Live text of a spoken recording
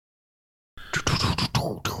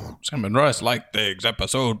Sam and Russ Like Things,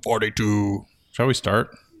 episode 42. Shall we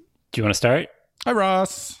start? Do you want to start? Hi,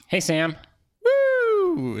 Ross. Hey, Sam.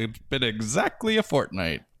 Woo! It's been exactly a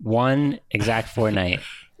fortnight. One exact fortnight.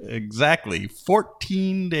 Exactly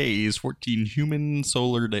 14 days, 14 human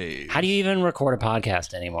solar days. How do you even record a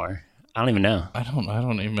podcast anymore? I don't even know. I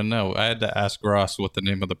don't even know. I had to ask Ross what the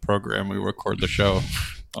name of the program we record the show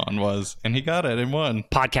on was, and he got it in one.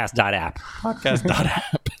 Podcast.app.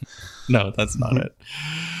 Podcast.app. No, that's not it.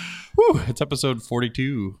 Whew, it's episode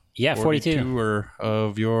 42. Yeah, 42.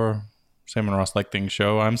 Of your Sam and Ross Like Things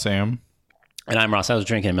show. I'm Sam. And I'm Ross. I was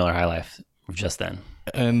drinking Miller High Life just then.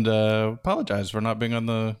 And apologize for not being on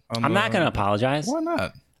the... I'm not going to apologize. Why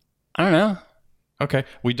not? I don't know. Okay,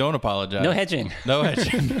 we don't apologize. No hedging. No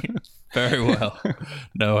hedging. Very well.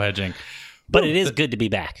 No hedging. But it is good to be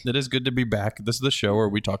back. It is good to be back. This is the show where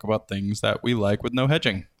we talk about things that we like with no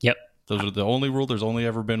hedging. Yep. Those are the only rule. There's only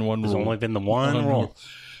ever been one rule. There's only been the one rule.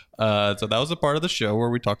 So that was a part of the show where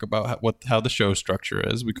we talk about how the show structure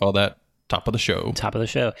is. We call that top of the show. Top of the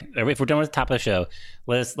show. If we're done with the top of the show,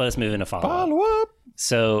 let us move into follow-up. Follow-up.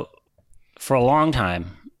 So for a long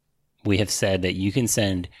time, we have said that you can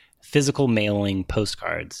send physical mailing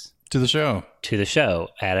postcards To the show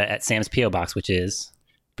at Sam's P.O. Box, which is...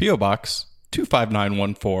 P.O. Box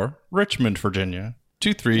 25914, Richmond, Virginia,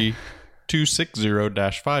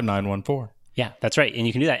 23260-5914. Yeah, that's right. And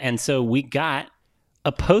you can do that. And so we got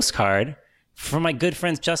a postcard from my good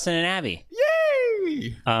friends Justin and Abby.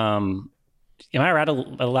 Yay! Am I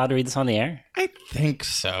allowed to read this on the air? I think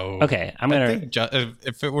so. Okay,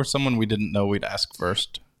 if it were someone we didn't know, we'd ask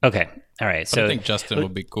first. Okay, all right. So I think Justin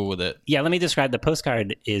would be cool with it. Yeah, let me describe. The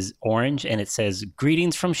postcard is orange, and it says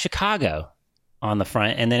 "Greetings from Chicago" on the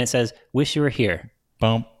front, and then it says "Wish you were here."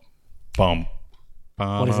 Bump, bump.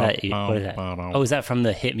 What is that? What is that? Oh, is that from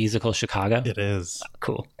the hit musical Chicago? It is.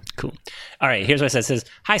 Cool. All right, here's what it says. It says,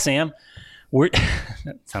 "Hi, Sam.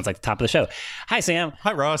 Sounds like the top of the show. Hi, Sam.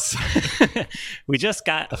 Hi, Ross. We just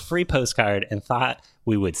got a free postcard and thought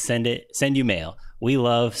we would send you mail. We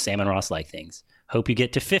love Sam and Ross Like Things. Hope you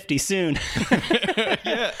get to 50 soon."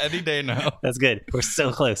 Yeah, any day now. That's good. We're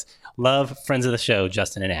so close. Love, friends of the show,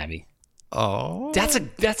 Justin and Abby. Oh, that's a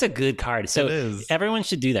good card. So it is. Everyone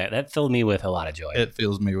should do that. That filled me with a lot of joy. It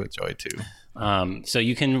fills me with joy too. So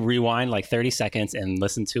you can rewind like 30 seconds and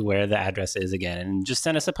listen to where the address is again, and just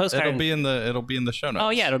send us a postcard. It'll be in the show notes. Oh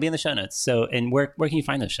yeah, it'll be in the show notes. So, and where can you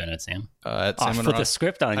find those show notes, Sam? At Sam and put Ross. the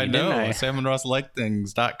script on you, didn't I? I?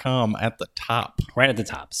 SamandRossLikeThings.com at the top. Right at the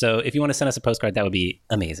top. So if you want to send us a postcard, that would be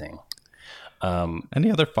amazing. Any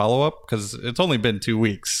other follow up? Because it's only been 2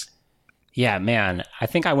 weeks. Yeah, man. I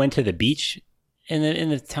think I went to the beach in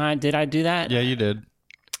the time. Did I do that? Yeah, you did.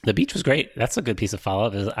 The beach was great. That's a good piece of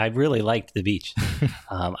follow-up. I really liked the beach.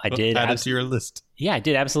 I did. Add it to your list. Yeah, I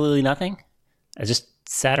did absolutely nothing. I just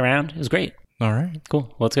sat around. It was great. All right.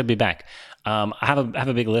 Cool. Well, it's good to be back. I have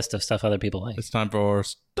a big list of stuff other people like. It's time for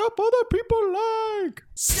Stuff Other People Like.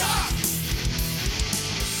 Stop!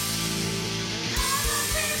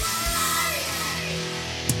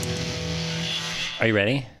 Are you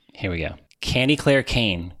ready? Here we go. Candy Claire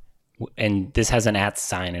Kane. And this has an @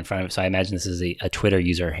 sign in front of it, so I imagine this is a Twitter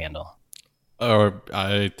user handle. Or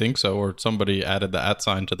I think so. Or somebody added the @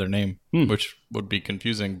 sign to their name, which would be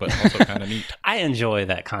confusing, but also kind of neat. I enjoy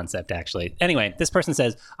that concept, actually. Anyway, this person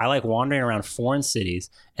says, "I like wandering around foreign cities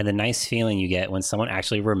and the nice feeling you get when someone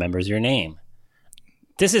actually remembers your name."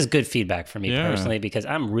 This is good feedback for me personally, because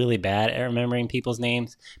I'm really bad at remembering people's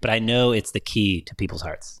names, but I know it's the key to people's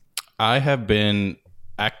hearts. I have been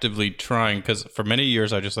actively trying, because for many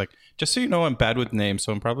years I just so you know, I'm bad with names,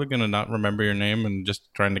 so I'm probably going to not remember your name, and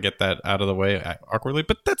just trying to get that out of the way awkwardly.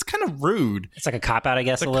 But that's kind of rude. It's like a cop-out, I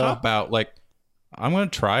guess, it's a little. Cop-out. Like, I'm going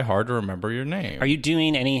to try hard to remember your name. Are you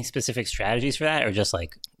doing any specific strategies for that, or just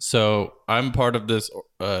like... So I'm part of this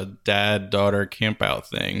dad-daughter campout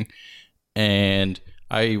thing, and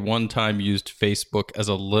I one time used Facebook as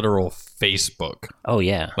a literal Facebook. Oh,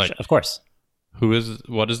 yeah. Like, of course.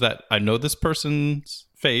 What is that? I know this person's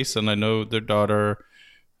face, and I know their daughter,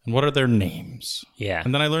 and what are their names? Yeah.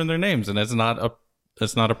 And then I learn their names, and it's not a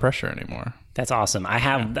pressure anymore. That's awesome. I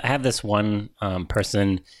have this one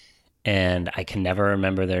person, and I can never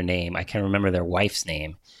remember their name. I can remember their wife's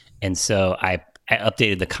name. And so I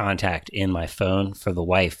updated the contact in my phone for the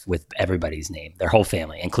wife with everybody's name, their whole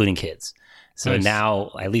family, including kids. So nice. Now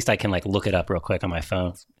at least I can like look it up real quick on my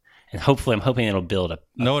phone. And hopefully, I'm hoping it'll build up.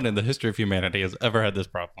 No one in the history of humanity has ever had this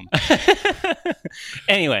problem.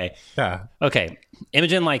 Anyway. Yeah. Okay.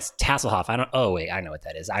 Imogen likes Tasselhoff. I know what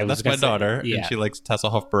that is. That's my daughter, and she likes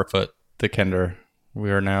Tasselhoff Barefoot, the Kender.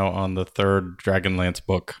 We are now on the 3rd Dragonlance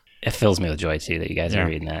book. It fills me with joy, too, that you guys are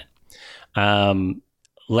reading that.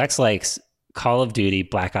 Lex likes Call of Duty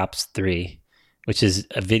Black Ops 3, which is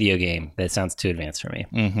a video game that sounds too advanced for me.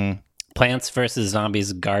 Mm-hmm. Plants vs.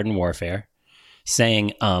 Zombies Garden Warfare,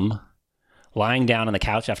 saying lying down on the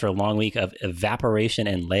couch after a long week of evaporation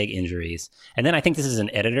and leg injuries. And then I think this is an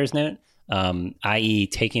editor's note, i.e.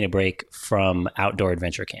 taking a break from outdoor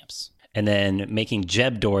adventure camps. And then making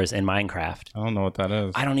Jeb doors in Minecraft. I don't know what that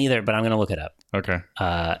is. I don't either, but I'm going to look it up. Okay.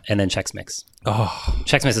 And then Chex Mix. Oh,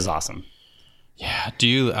 Chex Mix is awesome. yeah.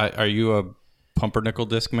 Are you a pumpernickel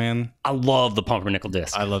disc man? I love the pumpernickel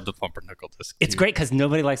disc. I love the pumpernickel disc. It's great because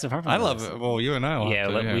nobody likes the pumpernickel I love disc. it. Well, you and I will have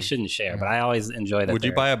to, We shouldn't share, but I always enjoy that. Would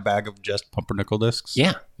you buy a bag of just pumpernickel discs?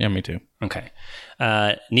 Yeah. Yeah, me too. Okay.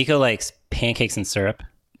 Nico likes pancakes and syrup.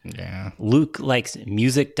 Yeah. Luke likes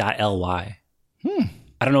music.ly.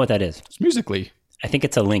 I don't know what that is. It's Musically. I think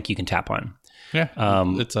it's a link you can tap on. Yeah.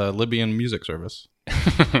 It's a Libyan music service.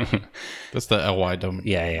 That's the LY domain.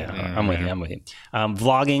 Yeah. I'm with you.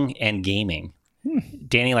 Vlogging and gaming.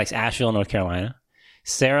 Danny likes Asheville, North Carolina.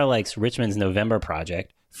 Sarah likes Richmond's November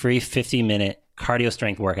project. Free 50-minute cardio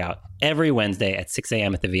strength workout every Wednesday at 6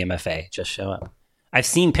 a.m. at the VMFA. Just show up. I've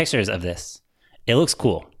seen pictures of this. It looks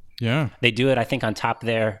cool. Yeah. They do it, I think, on top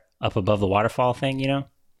there, up above the waterfall thing, you know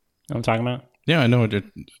what I'm talking about? Yeah, I know what you're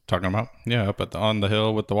talking about. Yeah, up on the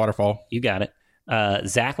hill with the waterfall. You got it.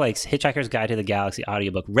 Zach likes Hitchhiker's Guide to the Galaxy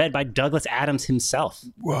audiobook, read by Douglas Adams himself.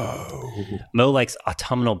 Whoa. Mo likes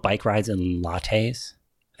autumnal bike rides and lattes.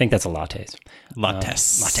 I think that's a lattes.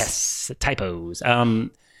 Lattes. Typos.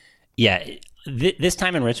 This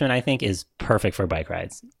time in Richmond, I think, is perfect for bike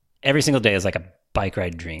rides. Every single day is like a bike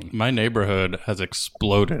ride dream. My neighborhood has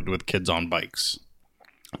exploded with kids on bikes.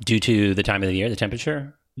 Due to the time of the year, the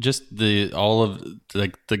temperature? Just the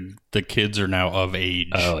kids are now of age.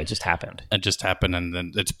 Oh, it just happened. It just happened, and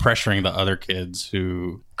then it's pressuring the other kids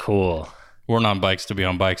who Cool. weren't on bikes to be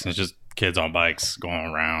on bikes, and it's just kids on bikes going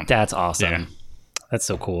around. That's awesome. Yeah. That's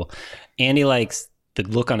so cool. Andy likes the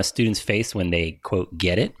look on a student's face when they, quote,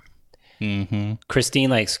 get it. Mm-hmm. Christine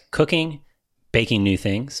likes cooking, baking new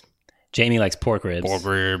things. Jamie likes pork ribs. Pork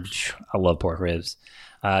ribs. I love pork ribs.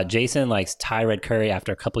 Jason likes Thai red curry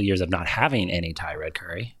after a couple years of not having any Thai red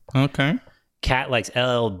curry. Okay. Kat likes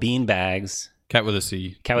LL Bean bags. Cat with a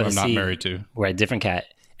C. Cat with I'm a not C. married to. We're a different cat.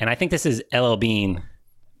 And I think this is LL Bean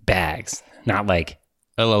bags, not like...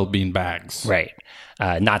 LL Bean bags. Right.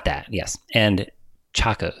 Not that, yes. And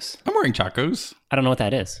Chacos. I'm wearing Chacos. I don't know what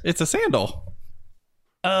that is. It's a sandal.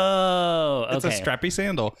 Oh, okay. It's a strappy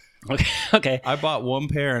sandal. Okay. I bought one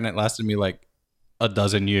pair and it lasted me like a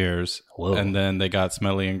dozen years. Whoa. And then they got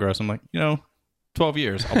smelly and gross. I'm like, 12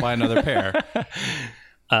 years. I'll buy another pair.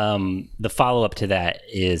 The follow-up to that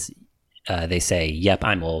is they say, yep,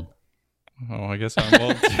 I'm old. Oh, I guess I'm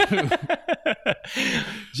old too.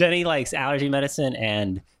 Jenny likes allergy medicine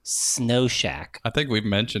and Snow Shack. I think we've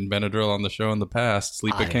mentioned Benadryl on the show in the past.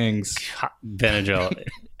 Sleep of Kings. Benadryl.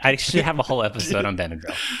 I should have a whole episode on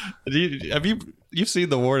Benadryl. You've seen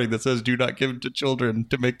the warning that says do not give it to children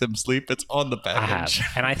to make them sleep? It's on the package. I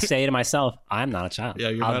have. And I say to myself, I'm not a child. Yeah,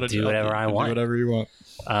 you're I'll not a do child. whatever I want. Do whatever you want.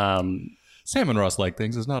 Sam and Ross Like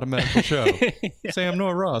Things is not a medical show. Sam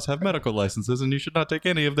nor Ross have medical licenses, and you should not take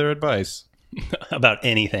any of their advice. About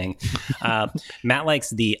anything. Matt likes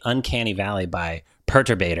The Uncanny Valley by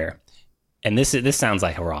Perturbator. And this sounds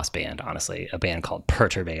like a Ross band, honestly. A band called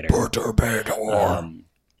Perturbator.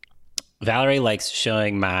 Valerie likes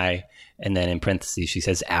showing my, and then in parentheses she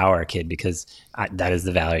says our kid, because that is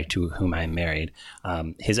the Valerie to whom I'm married,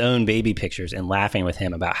 his own baby pictures and laughing with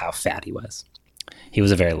him about how fat he was. He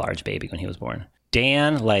was a very large baby when he was born.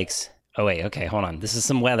 Dan likes, hold on. This is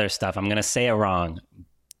some weather stuff. I'm going to say it wrong.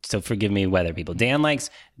 So forgive me, weather people. Dan likes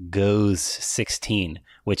GOES 16,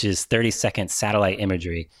 which is 30-second satellite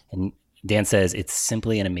imagery. And Dan says it's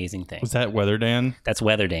simply an amazing thing. Was that Weather Dan? That's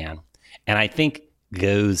Weather Dan. And I think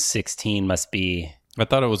GOES 16 must be... I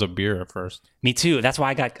thought it was a beer at first. Me too. That's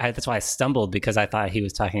why I stumbled, because I thought he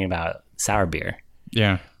was talking about sour beer.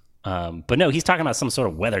 Yeah. But no, he's talking about some sort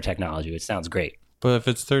of weather technology, which sounds great. But if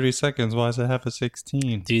it's 30 seconds, why does it have a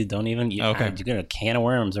 16? Dude, don't even... Okay. You're going to can of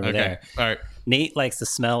worms over there. All right. Nate likes the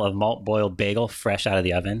smell of malt boiled bagel fresh out of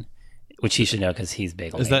the oven, which he should know because he's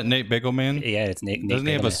bagel. Is that Nate Bagel Man? Yeah, it's Nate. Doesn't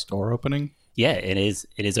he have Bagel a store opening? Yeah, it is.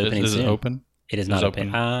 It is opening Is soon. it open? It is not open.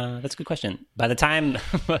 open. That's a good question. By the time,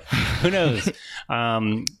 who knows?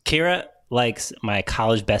 Kira likes my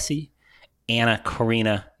college Bessie.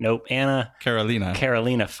 Carolina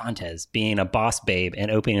Fontes being a boss babe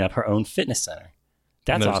and opening up her own fitness center.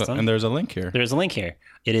 That's awesome. And there's a link here. There's a link here.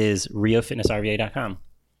 It is riofitnessrva.com.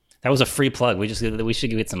 That was a free plug. We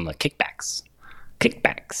should get some kickbacks.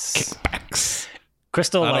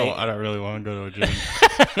 Crystal I Light. don't really want to go to a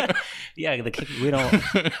gym. Yeah, we don't.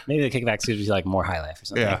 Maybe the kickback should be like more high life or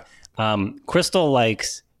something. Yeah. Crystal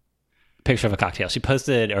likes a picture of a cocktail.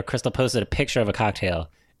 Crystal posted a picture of a cocktail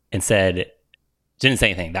and said, didn't say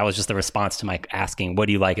anything. That was just the response to my asking, "What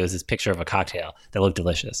do you like?" It was this picture of a cocktail that looked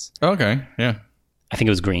delicious. Okay. Yeah. I think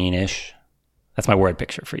it was greenish. That's my word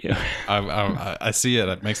picture for you. I see it.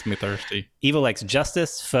 It makes me thirsty. Eva likes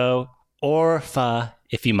justice, faux, or fa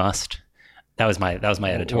if you must. That was my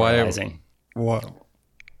editorializing. What?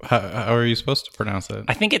 How are you supposed to pronounce it?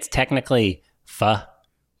 I think it's technically fa.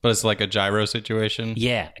 But it's like a gyro situation.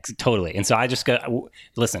 Yeah, totally. And so I just go,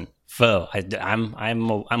 listen, faux.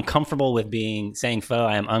 I'm comfortable with saying faux.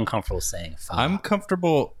 I am uncomfortable saying fa. I'm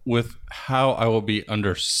comfortable with how I will be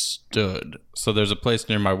understood. So there's a place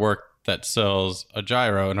near my work that sells a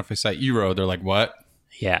gyro, and if I say euro, they're like, "What?"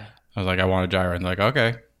 Yeah. I was like, "I want a gyro," and they're like,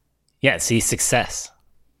 "Okay." Yeah. See, success.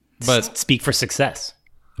 But speak for success.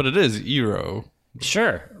 But it is euro.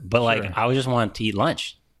 Sure, but like I would just want to eat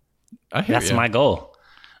lunch. I hear That's ya. my goal.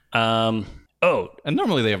 And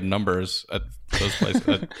normally they have numbers at those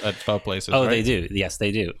places at pho places. oh, right? they do. Yes,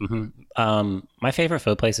 they do. Mm-hmm. My favorite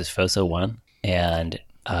pho place is Foso One, and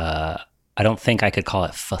I don't think I could call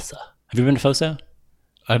it Fosa. Have you been to Foso?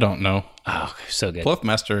 I don't know. Oh, so good.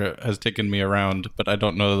 Bluffmaster has taken me around, but I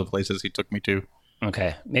don't know the places he took me to.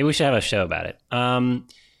 Okay, maybe we should have a show about it.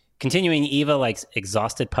 Continuing, Eva likes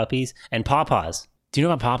exhausted puppies and pawpaws. Do you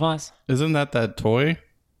know about pawpaws? Isn't that toy?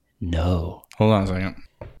 No. Hold on a second.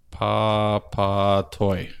 Paw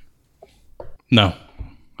toy. No.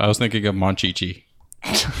 I was thinking of Monchichi.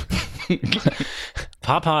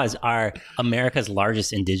 Pawpaws are America's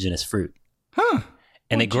largest indigenous fruit. Huh.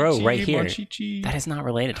 And they grow right here. Monchichi. That is not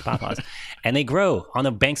related to pawpaws. And they grow on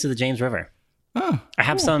the banks of the James River. Oh, I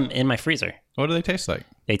have some in my freezer. what do they taste like?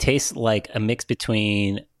 They taste like a mix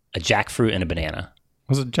between a jackfruit and a banana.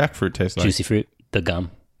 What does a jackfruit taste like? Juicy fruit, the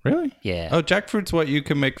gum. Really? Yeah. Oh, jackfruit's what you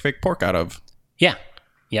can make fake pork out of. Yeah.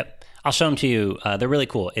 Yep. I'll show them to you. They're really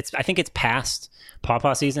cool. I think it's past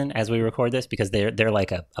pawpaw season as we record this because they're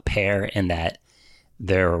like a pear in that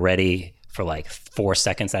they're ready for like 4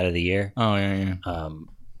 seconds out of the year. Oh, yeah.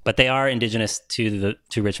 But they are indigenous to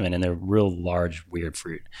Richmond, and they're real large, weird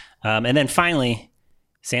fruit. And then finally,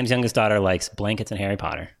 Sam's youngest daughter likes blankets and Harry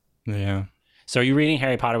Potter. Yeah. So are you reading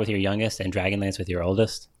Harry Potter with your youngest and Dragonlance with your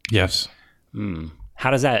oldest? Yes. How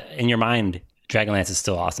does that, in your mind, Dragonlance is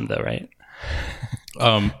still awesome though, right?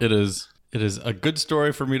 It is a good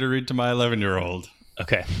story for me to read to my 11-year-old.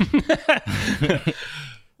 Okay.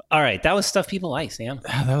 All right. That was stuff people like, Sam.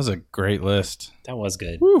 That was a great list. That was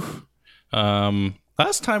good. Whew.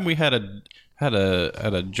 Last time we had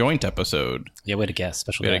a joint episode. Yeah, we had a guest,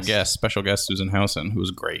 Special guest Susan Housen, who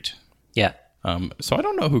was great. Yeah. So I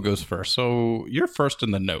don't know who goes first. So you're first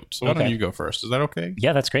in the note. So why don't you go first? Is that okay?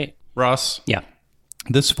 Yeah, that's great. Ross. Yeah.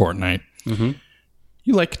 This fortnight, you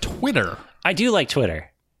like Twitter. I do like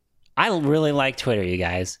Twitter. I really like Twitter, you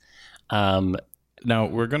guys. Now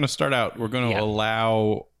we're going to start out. We're going to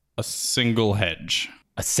allow a single hedge.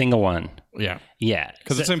 A single one. Yeah. Yeah.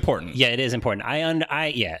 Because it's important. Yeah, it is important.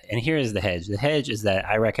 Yeah. And here is the hedge. The hedge is that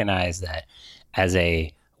I recognize that as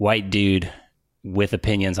a white dude with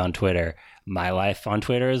opinions on Twitter, my life on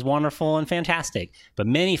Twitter is wonderful and fantastic. But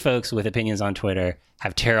many folks with opinions on Twitter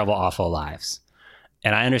have terrible, awful lives.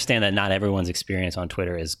 And I understand that not everyone's experience on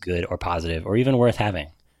Twitter is good or positive or even worth having.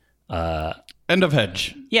 End of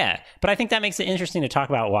hedge. Yeah. But I think that makes it interesting to talk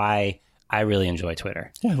about why I really enjoy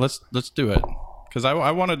Twitter. Yeah, let's do it. Because I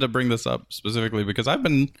wanted to bring this up specifically because I've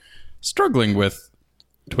been struggling with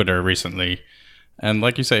Twitter recently. And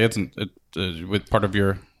like you say, it's with part of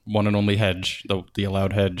your one and only hedge, the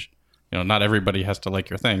allowed hedge. You know, not everybody has to like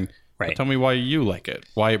your thing. Right. But tell me why you like it,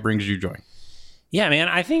 why it brings you joy. Yeah, man.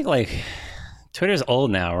 I think like Twitter's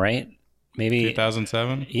old now, right? Maybe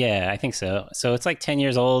 2007? Yeah, I think so. So it's like 10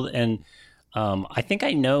 years old. And I think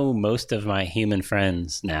I know most of my human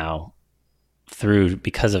friends now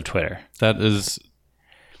because of Twitter. That is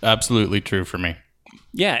absolutely true for me.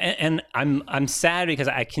 Yeah, and I'm sad because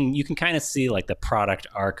you can kind of see like the product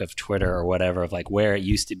arc of Twitter or whatever of like where it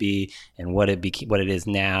used to be and what it is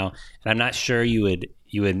now. And I'm not sure you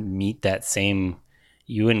would meet that same.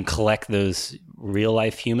 You wouldn't collect those real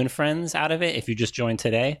life human friends out of it if you just joined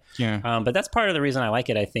today. Yeah. But that's part of the reason I like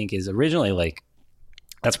it. I think is originally like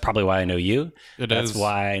that's probably why I know you. That's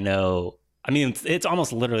why I know. I mean, it's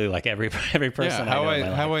almost literally like every person.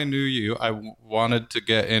 Yeah, how I knew you, I wanted to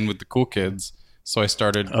get in with the cool kids, so I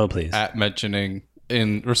started at mentioning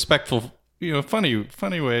in respectful,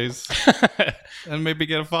 funny ways, and maybe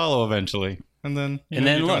get a follow eventually, and then you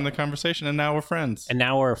join the conversation, and now we're friends. And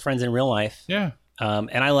now we're friends in real life. Yeah, and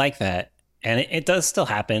I like that. And it does still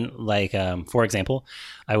happen. Like, for example,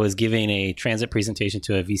 I was giving a transit presentation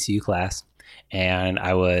to a VCU class, and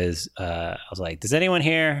I was like, does anyone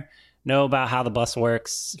here know about how the bus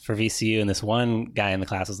works for VCU? And this one guy in the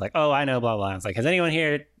class was like, oh, I know, blah, blah. I was like, has anyone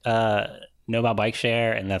here know about bike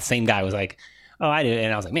share? And that same guy was like, oh, I do.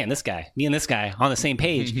 And I was like, man, me and this guy on the same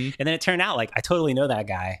page. Mm-hmm. And then it turned out like I totally know that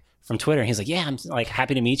guy from Twitter. And he's like, yeah, I'm like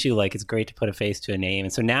happy to meet you. Like, it's great to put a face to a name.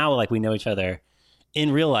 And so now like we know each other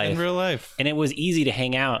in real life. And it was easy to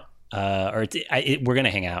hang out we're going to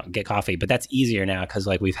hang out and get coffee, but that's easier now because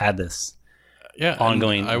like we've had this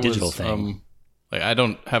ongoing digital thing. Like I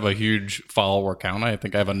don't have a huge follower count. I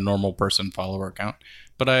think I have a normal person follower count.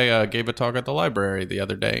 But I gave a talk at the library the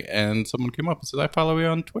other day, and someone came up and said, I follow you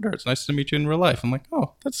on Twitter. It's nice to meet you in real life. I'm like,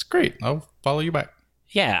 oh, that's great. I'll follow you back.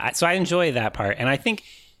 Yeah, so I enjoy that part. And I think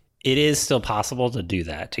it is still possible to do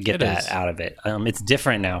that, to get that out of it. It's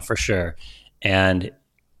different now for sure. And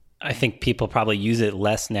I think people probably use it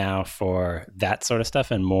less now for that sort of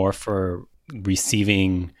stuff and more for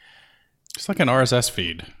receiving. It's like an RSS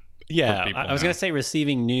feed. Yeah, I was going to say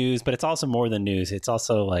receiving news, but it's also more than news. It's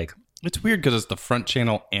also like... It's weird because it's the front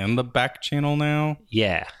channel and the back channel now.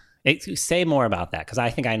 Yeah. Say more about that, because I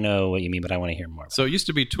think I know what you mean, but I want to hear more. So it used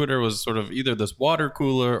to be Twitter was sort of either this water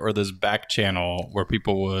cooler or this back channel where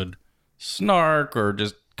people would snark or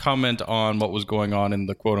just comment on what was going on in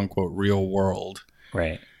the quote-unquote real world.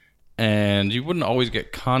 Right. And you wouldn't always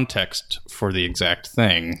get context for the exact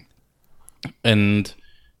thing. And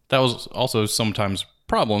that was also sometimes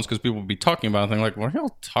problems because people would be talking about a thing like, what are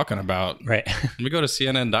y'all talking about? Right. Let me go to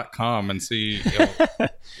CNN.com and see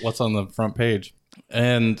what's on the front page.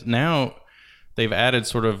 And now they've added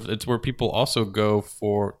sort of, it's where people also go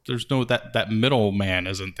for, there's no, that middleman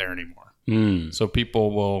isn't there anymore. So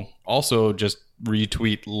people will also just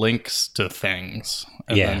retweet links to things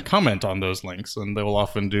and then comment on those links. And they will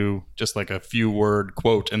often do just like a few word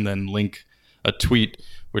quote and then link a tweet,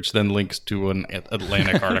 which then links to an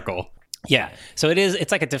Atlantic article. Yeah. So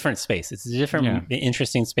it's like a different space. It's a different,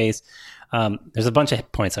 interesting space. There's a bunch of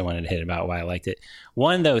points I wanted to hit about why I liked it.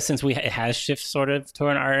 One, though, since it has shifted sort of to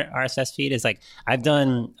an RSS feed, is like I've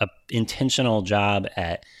done an intentional job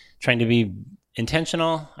at trying to be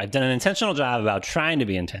intentional. I've done an intentional job about trying to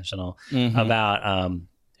be intentional about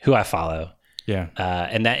who I follow. Yeah.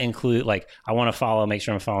 And that include like I want to make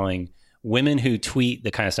sure I'm following women who tweet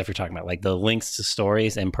the kind of stuff you're talking about, like the links to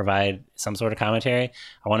stories and provide some sort of commentary.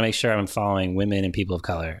 I want to make sure I'm following women and people of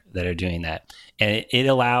color that are doing that. And it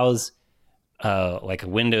allows like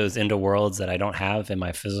windows into worlds that I don't have in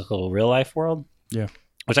my physical real life world. Yeah.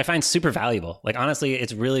 Which I find super valuable. Like, honestly,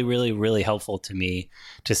 it's really, really, really helpful to me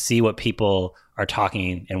to see what people are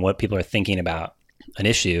talking and what people are thinking about an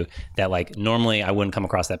issue that like normally I wouldn't come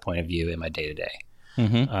across that point of view in my day to day.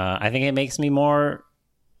 I think it makes me more,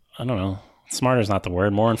 I don't know, smarter is not the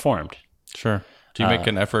word, more informed. Sure. Do you make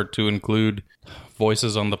an effort to include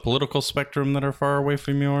voices on the political spectrum that are far away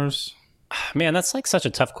from yours? Man, that's like such a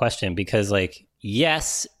tough question because like,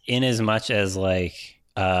 yes, in as much as like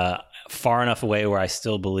far enough away where I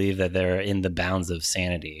still believe that they're in the bounds of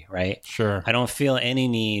sanity, right? Sure. I don't feel any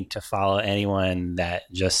need to follow anyone that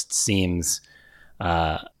just seems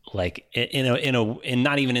like in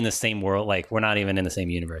not even in the same world, like we're not even in the same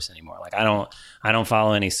universe anymore. Like I don't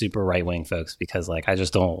follow any super right wing folks because like I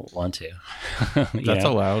just don't want to. That's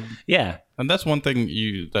allowed. Yeah. And that's one thing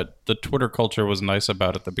that the Twitter culture was nice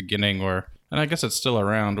about at the beginning, and I guess it's still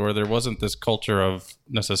around, where there wasn't this culture of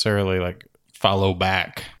necessarily like follow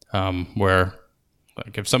back, where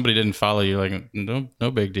like if somebody didn't follow you, like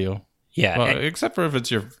no big deal. Yeah. Well, except for if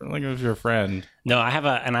it's your friend. No,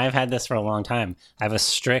 I've had this for a long time. I have a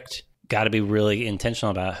strict, got to be really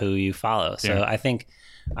intentional about who you follow. So I think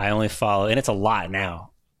I only follow, and it's a lot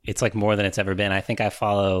now. It's like more than it's ever been. I think I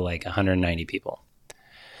follow like 190 people.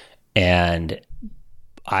 And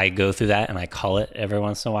I go through that and I call it every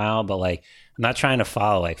once in a while, but like I'm not trying to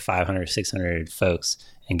follow like 500, 600 folks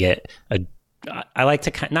and get I like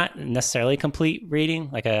to not necessarily complete reading.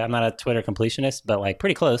 Like I'm not a Twitter completionist, but like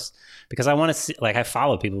pretty close because I want to see, like I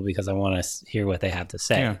follow people because I want to hear what they have to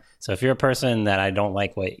say. Yeah. So if you're a person that I don't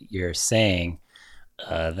like what you're saying,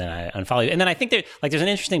 then I unfollow you. And then I think there's an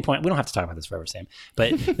interesting point. We don't have to talk about this forever, Sam,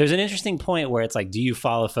 but there's an interesting point where it's like, do you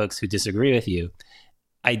follow folks who disagree with you?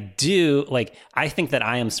 I do. Like, I think that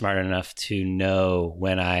I am smart enough to know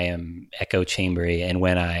when I am echo chambery and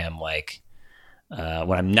when I am like,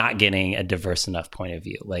 when I'm not getting a diverse enough point of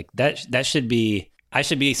view. Like I should be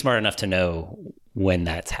smart enough to know when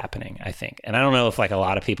that's happening, I think. And I don't know if like a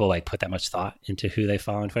lot of people like put that much thought into who they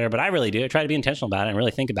follow on Twitter, but I really do. I try to be intentional about it and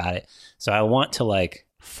really think about it. So I want to like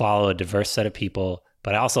follow a diverse set of people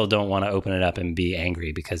but I also don't want to open it up and be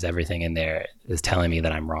angry because everything in there is telling me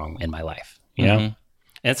that I'm wrong in my life, you know? And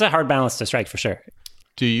it's a hard balance to strike for sure.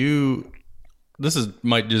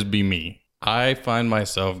 Might just be me. I find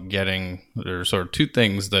myself there's sort of two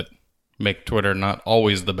things that make Twitter not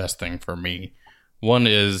always the best thing for me. One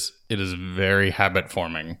is it is very habit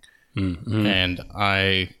forming. And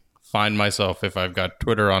I find myself, if I've got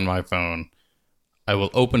Twitter on my phone, I will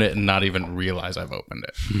open it and not even realize I've opened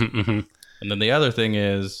it. And then the other thing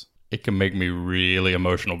is it can make me really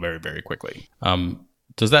emotional very, very quickly.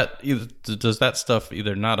 Does that stuff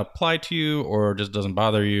either not apply to you or just doesn't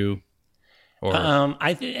bother you? Or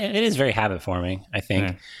it is very habit forming, I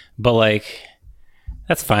think, but like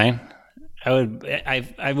that's fine.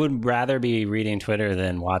 I would rather be reading Twitter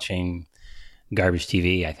than watching garbage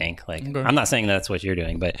TV, I think. Like, okay. I'm not saying that's what you're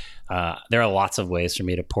doing, but there are lots of ways for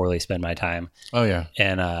me to poorly spend my time. Oh, yeah.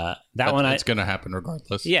 And it's going to happen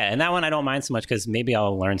regardless. Yeah, and that one I don't mind so much because maybe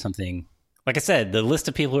I'll learn something. Like I said, the list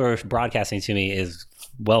of people who are broadcasting to me is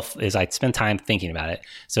I spend time thinking about it.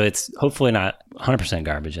 So it's hopefully not 100%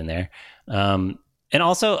 garbage in there. And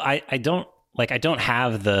also, I don't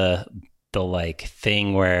have the like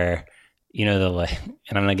thing where, you know, the like,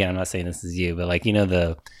 and I'm not saying this is you, but like, you know,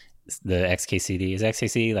 the XKCD is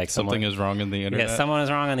XKCD like something is wrong in the internet. Yeah, someone is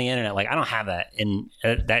wrong on the internet. Like I don't have that, and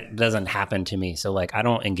that doesn't happen to me. So like I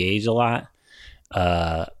don't engage a lot.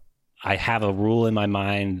 I have a rule in my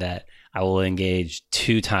mind that I will engage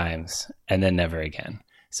 2 times and then never again.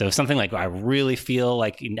 So if something like I really feel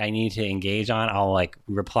like I need to engage on, I'll like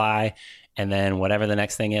reply, and then whatever the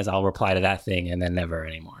next thing is, I'll reply to that thing, and then never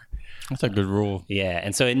anymore. That's a good rule. Yeah,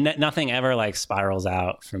 and so nothing ever like spirals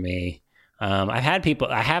out for me. I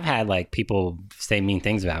have had like people say mean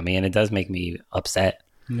things about me, and it does make me upset.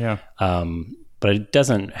 Yeah. But it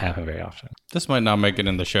doesn't happen very often. This might not make it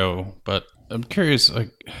in the show, but I'm curious. Like,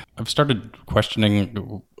 I've started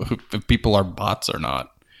questioning if people are bots or not,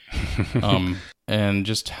 and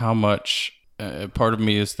just how much. Part of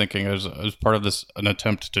me is thinking as part of this an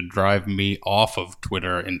attempt to drive me off of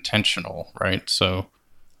Twitter intentional, right? So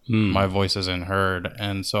my voice isn't heard,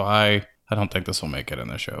 and so I don't think this will make it in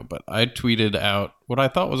the show, but I tweeted out what I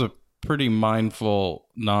thought was a pretty mindful,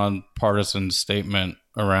 nonpartisan statement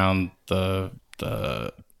around the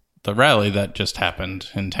rally that just happened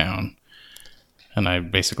in town. And I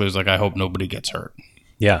basically was like, I hope nobody gets hurt.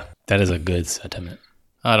 Yeah, that is a good sentiment.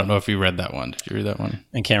 I don't know if you read that one. Did you read that one?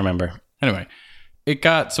 I can't remember. Anyway, it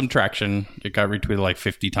got some traction. It got retweeted like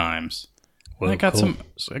 50 times. Well, I got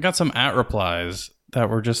some at replies that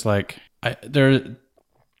were just like,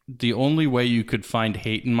 the only way you could find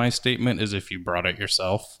hate in my statement is if you brought it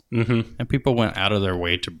yourself. Mm-hmm. And people went out of their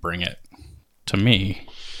way to bring it to me.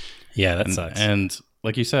 Yeah, that sucks. And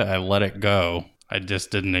like you said, I let it go. I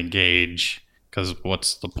just didn't engage because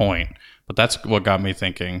what's the point? But that's what got me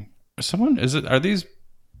thinking. Are these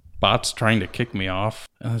bots trying to kick me off?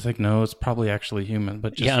 And I was like, no, it's probably actually human.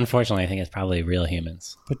 But just, yeah, unfortunately, I think it's probably real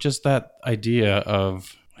humans. But just that idea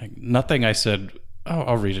of like nothing I said. Oh,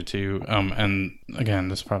 I'll read it to you. And again,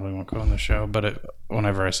 this probably won't go on the show, but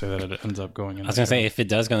whenever I say that, it ends up going in. I was going to say, if it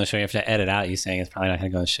does go on the show, you have to edit out you saying it's probably not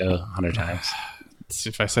going to go on the show 100 times.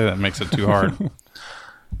 If I say that, it makes it too hard.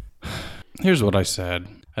 Here's what I said.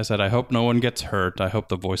 I said, I hope no one gets hurt. I hope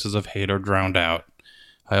the voices of hate are drowned out.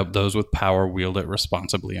 I hope those with power wield it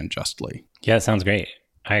responsibly and justly. Yeah, that sounds great.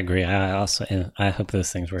 I agree. I hope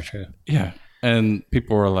those things were true. Yeah. And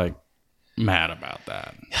people were like mad about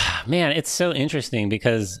that. Man, it's so interesting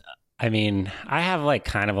because, I mean, I have like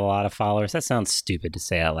kind of a lot of followers. That sounds stupid to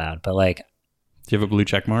say out loud, but like... Do you have a blue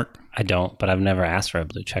check mark? I don't, but I've never asked for a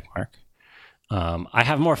blue check mark. I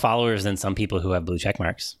have more followers than some people who have blue check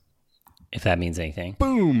marks, if that means anything.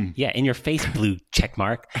 Boom. Yeah, in your face, blue check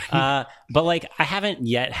mark. But like, I haven't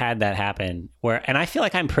yet had that happen and I feel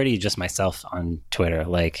like I'm pretty just myself on Twitter.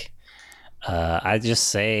 Like, I just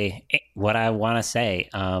say what I want to say.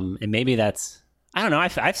 And maybe that's, I don't know.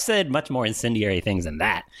 I've said much more incendiary things than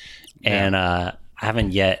that. And I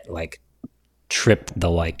haven't yet like tripped the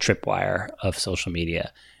like tripwire of social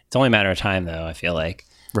media. It's only a matter of time though, I feel like.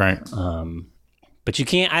 Right. But you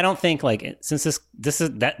can't, I don't think like, since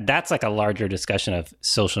that's like a larger discussion of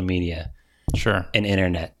social media. Sure. And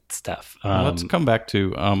internet stuff. Let's come back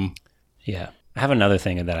to, yeah. I have another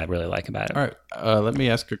thing that I really like about it. All right. Let me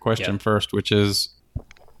ask a question first, which is,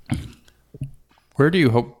 where do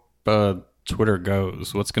you hope Twitter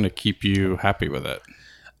goes? What's going to keep you happy with it?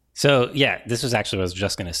 So, yeah, this was actually what I was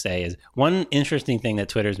just going to say is one interesting thing that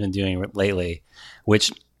Twitter's been doing lately,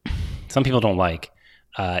 which some people don't like.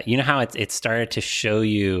 You know how it started to show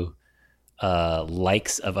you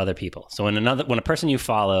likes of other people. So when a person you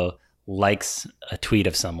follow likes a tweet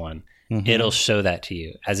of someone, it'll show that to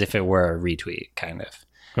you as if it were a retweet, kind of.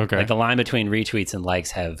 Okay. Like the line between retweets and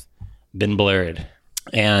likes have been blurred.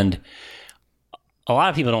 And a lot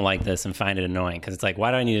of people don't like this and find it annoying because it's like,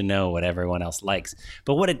 why do I need to know what everyone else likes?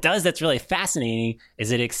 But what it does that's really fascinating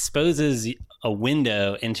is it exposes a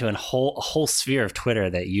window into a whole sphere of Twitter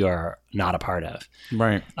that you are not a part of.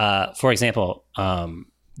 Right. For example,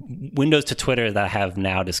 windows to Twitter that I have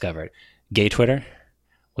now discovered. Gay Twitter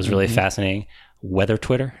was really fascinating. Weather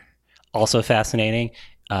Twitter, also fascinating.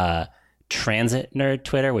 Transit nerd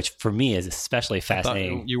Twitter, which for me is especially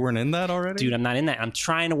fascinating. You weren't in that already? Dude, I'm not in that. I'm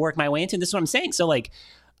trying to work my way into it. This is what I'm saying. So like,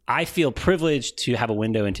 I feel privileged to have a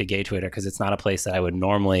window into gay Twitter because it's not a place that I would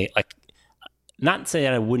normally, like, not say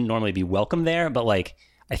that I wouldn't normally be welcome there, but like,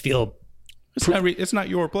 I feel it's not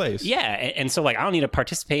your place. Yeah. And so like, I don't need to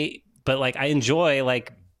participate, but like, I enjoy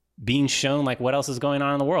like being shown like what else is going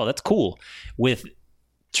on in the world. That's cool. With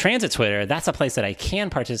Transit Twitter, that's a place that I can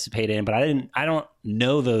participate in, but I don't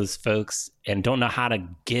know those folks and don't know how to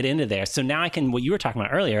get into there. So now I can, what you were talking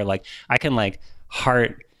about earlier, like I can like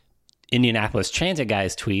heart Indianapolis Transit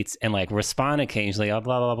guys' tweets and like respond occasionally, oh,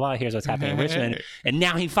 blah, blah, blah, here's what's happening in Richmond. And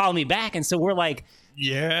now he followed me back. And so we're like,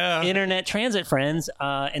 internet transit friends.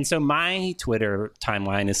 And so my Twitter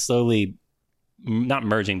timeline is slowly not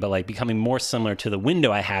merging, but like becoming more similar to the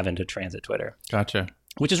window I have into Transit Twitter. Gotcha.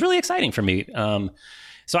 Which is really exciting for me.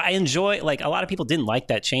 So I enjoy, like, a lot of people didn't like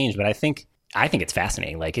that change, but I think it's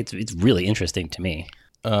fascinating. Like, it's really interesting to me.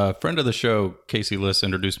 A friend of the show, Casey Liss,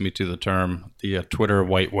 introduced me to the term, the Twitter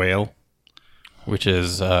white whale, which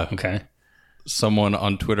is someone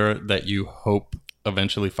on Twitter that you hope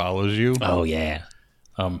eventually follows you. Oh, yeah.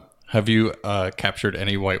 Have you captured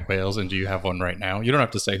any white whales, and do you have one right now? You don't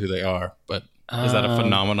have to say who they are, but is that a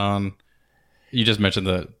phenomenon? You just mentioned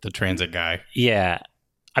the transit guy. Yeah.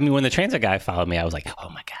 I mean, when the transit guy followed me, I was like, oh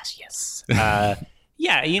my gosh, yes.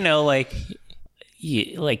 Yeah, you know, like,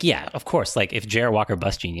 yeah, of course. Like, if Jared Walker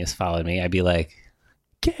Bus Genius followed me, I'd be like,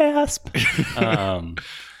 gasp.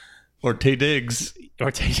 Or Tay Diggs. Or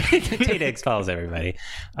Tay Diggs follows everybody.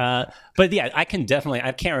 But yeah, I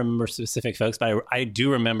can't remember specific folks, but I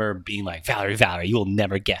do remember being like, Valerie, you will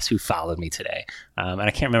never guess who followed me today. And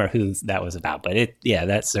I can't remember who that was about, but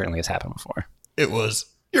that certainly has happened before. It was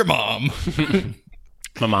your mom.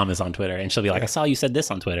 My mom is on Twitter, and she'll be like, I saw you said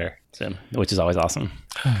this on Twitter, so, which is always awesome.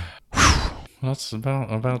 That's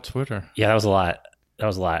about Twitter. Yeah, that was a lot.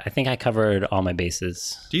 I think I covered all my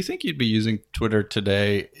bases. Do you think you'd be using Twitter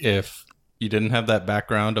today if you didn't have that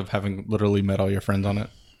background of having literally met all your friends on it?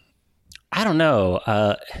 I don't know.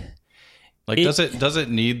 Does it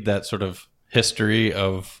need that sort of history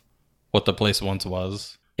of what the place once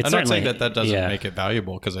was? I'm not saying that doesn't make it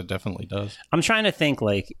valuable, because it definitely does. I'm trying to think,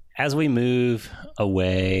 like, as we move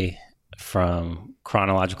away from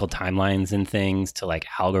chronological timelines and things to like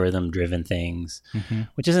algorithm-driven things,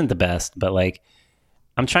 which isn't the best, but like,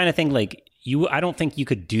 I'm trying to think, like, I don't think you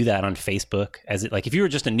could do that on Facebook. Like, if you were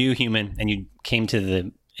just a new human and you came to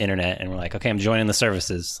the internet and were like, okay, I'm joining the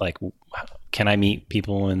services, like, can I meet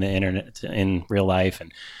people in the internet in real life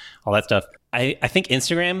and all that stuff? I think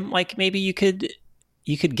Instagram, like, maybe you could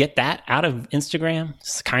get that out of Instagram,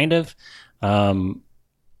 kind of.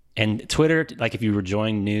 And Twitter, like, if you were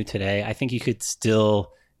joining new today, I think you could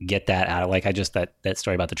still get that out of, like, that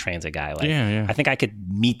story about the transit guy. Like, yeah. I think I could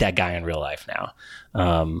meet that guy in real life now.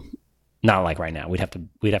 Not like right now. We'd have to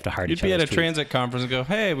heart each other. You'd be at a transit conference and go,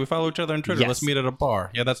 hey, we follow each other on Twitter. Yes. Let's meet at a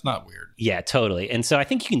bar. Yeah, that's not weird. Yeah, totally. And so I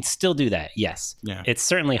think you can still do that. Yes. Yeah. It's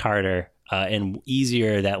certainly harder and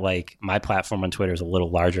easier that, like, my platform on Twitter is a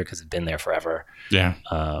little larger because it's been there forever. Yeah.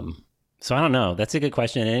 So I don't know. That's a good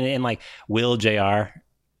question. And like, will JR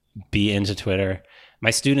be into Twitter?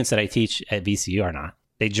 My students that I teach at VCU are not.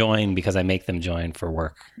 They join because I make them join for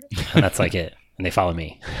work. And that's like it. And they follow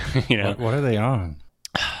me. You know? What are they on?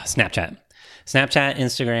 Snapchat,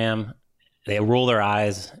 Instagram. They roll their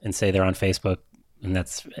eyes and say they're on Facebook, and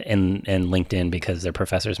that's and LinkedIn because their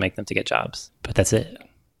professors make them to get jobs. But that's it.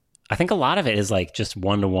 I think a lot of it is like just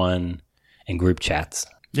one-to-one and group chats.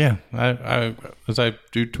 Yeah, I as I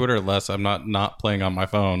do Twitter less, I'm not playing on my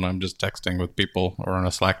phone. I'm just texting with people or on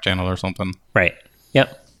a Slack channel or something. Right.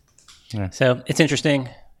 Yep. Yeah. So it's interesting.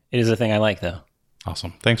 It is a thing I like, though.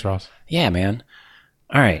 Awesome. Thanks, Ross. Yeah, man.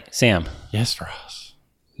 All right, Sam. Yes, Ross.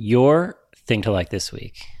 Your thing to like this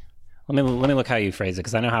week. Let me look how you phrase it,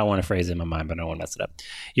 because I know how I want to phrase it in my mind, but I don't want to mess it up.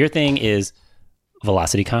 Your thing is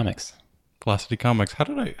Velocity Comics. Velocity Comics.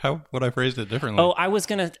 How would I phrase it differently? Oh, I was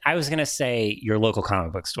gonna say your local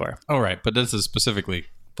comic book store. Oh, right, but this is specifically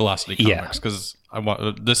Velocity Comics because I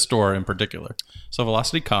want this store in particular. So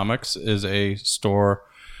Velocity Comics is a store.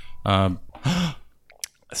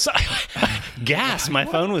 So, gas. My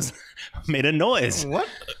phone was made a noise. What?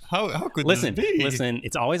 How could Listen, this be? listen.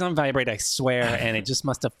 It's always on vibrate. I swear, and it just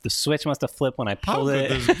must have. The switch must have flipped when I How pulled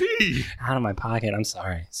could it this be? out of my pocket. I'm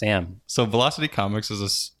sorry, Sam. So Velocity Comics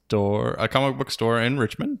is a comic book store in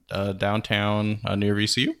Richmond, downtown near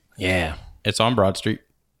VCU. Yeah. It's on Broad Street,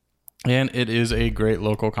 and it is a great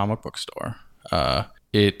local comic book store.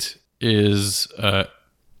 It is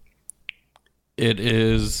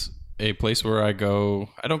a place where I go.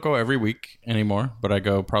 I don't go every week anymore, but I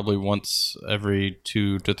go probably once every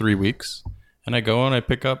 2 to 3 weeks. And I go and I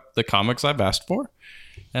pick up the comics I've asked for.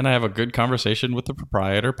 And I have a good conversation with the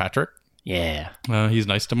proprietor, Patrick. Yeah. He's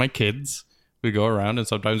nice to my kids. We go around and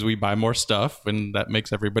sometimes we buy more stuff, and that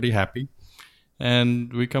makes everybody happy.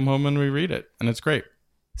 And we come home and we read it, and it's great.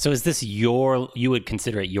 So is this you would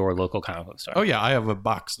consider it your local comic book store? Oh, yeah, I have a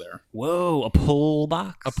box there. Whoa, a pull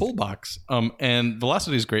box? A pull box. And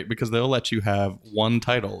Velocity is great because they'll let you have one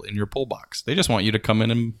title in your pull box. They just want you to come in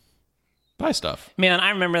and buy stuff. Man, I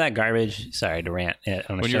remember that garbage. Sorry to rant on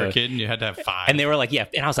a When show. you were a kid and you had to have 5. And they were like, yeah.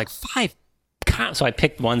 And I was like, 5? So I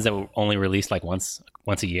picked ones that were only released like once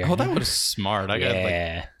a year. Oh, that was smart. I got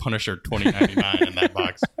Yeah. like Punisher 2099 in that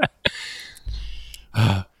box.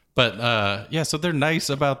 But yeah, so they're nice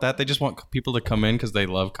about that. They just want people to come in because they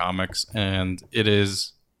love comics. And it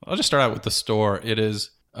is, I'll just start out with the store. It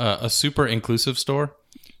is a super inclusive store.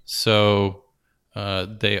 So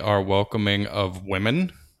they are welcoming of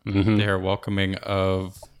women. Mhm. They are welcoming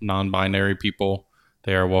of non-binary people.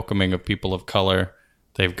 They are welcoming of people of color.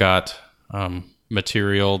 They've got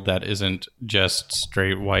material that isn't just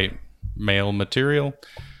straight white male material.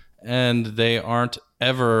 And they aren't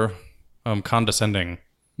ever condescending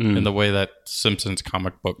in the way that Simpsons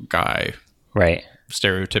comic book guy Right.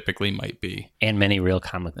 stereotypically might be. And many real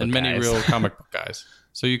comic book And many guys. real comic book guys.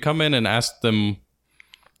 So you come in and ask them,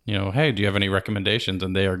 you know, hey, do you have any recommendations?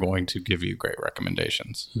 And they are going to give you great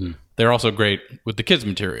recommendations. They're also great with the kids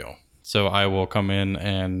material. So I will come in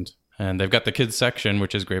and they've got the kids section,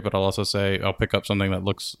 which is great, but I'll also say, I'll pick up something that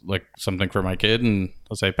looks like something for my kid. And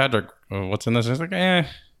I'll say, Patrick, what's in this? And he's like,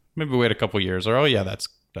 maybe wait a couple years. Or, oh yeah, that's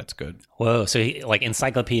good. Whoa. So he, like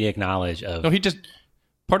encyclopedic knowledge of. No, he just,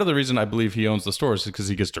 part of the reason I believe he owns the stores is because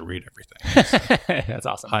he gets to read everything. That's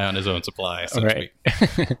awesome. High on his own supply, so to Right.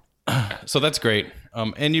 speak. So that's great.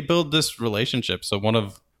 And you build this relationship. So one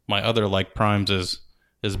of my other like primes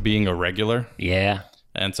is being a regular. Yeah.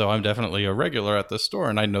 And so I'm definitely a regular at the store,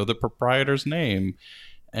 and I know the proprietor's name,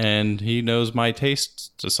 and he knows my tastes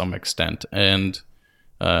to some extent. And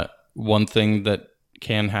one thing that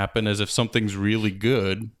can happen is if something's really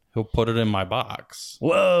good, he'll put it in my box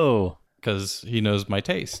Whoa. because he knows my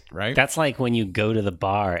taste, right? That's like when you go to the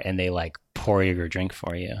bar and they like pour your drink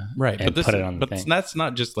for you. Right. And put it on the but thing. that's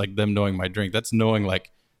not just like them knowing my drink. That's knowing like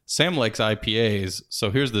Sam likes IPAs, so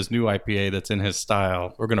here's this new IPA that's in his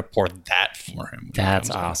style. We're going to pour that for him. That's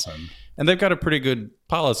You know what I'm awesome. And they've got a pretty good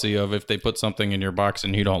policy of if they put something in your box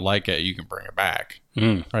and you don't like it, you can bring it back.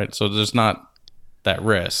 Right. So there's not that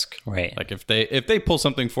risk. Right. Like if they pull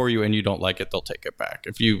something for you and you don't like it, they'll take it back.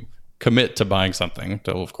 If you commit to buying something,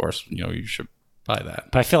 so of course, you know, you should buy that.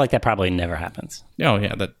 But I feel like that probably never happens. Oh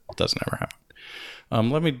yeah, that does never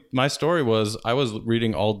happen. My story was I was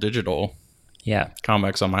reading all digital Yeah.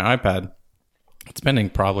 comics on my iPad, spending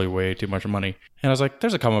probably way too much money. And I was like,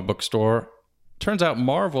 there's a comic book store. Turns out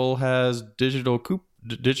Marvel has digital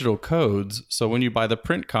codes. So when you buy the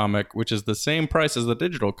print comic, which is the same price as the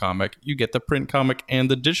digital comic, you get the print comic and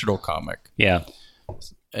the digital comic. Yeah.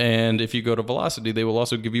 And if you go to Velocity, they will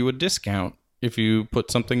also give you a discount if you put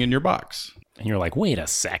something in your box. And you're like, wait a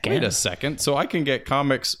second. Wait a second. So I can get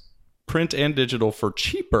comics print and digital for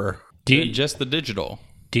cheaper than just the digital.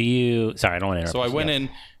 Do you... Sorry, I don't want to interrupt. So I went in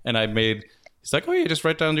and I made... He's like, oh yeah, just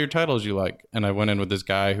write down your titles you like. And I went in with this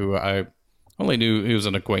guy who I only knew he was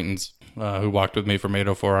an acquaintance who walked with me from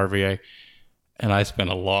 804 RVA. And I spent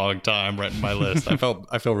a long time writing my list. I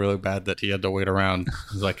feel really bad that he had to wait around.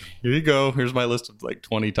 He's like, here you go. Here's my list of like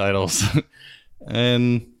 20 titles.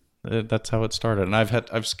 And that's how it started. And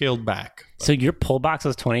I've scaled back. So your pull box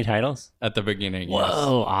was 20 titles? At the beginning,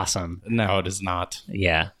 Whoa, awesome. yes. Now it is not.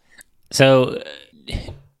 Yeah. So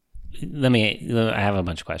I have a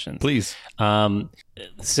bunch of questions. Please.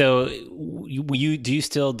 So do you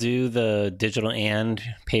still do the digital and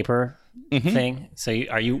paper thing? So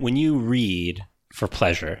when you read for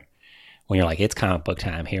pleasure, when you're like, it's comic book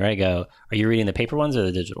time, here I go, are you reading the paper ones or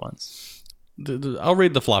the digital ones? I'll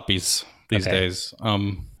read the floppies these Okay. days.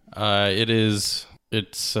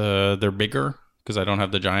 They're bigger because I don't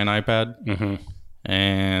have the giant iPad. Mm-hmm.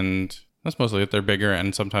 And that's mostly it. They're bigger,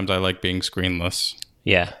 and sometimes I like being screenless.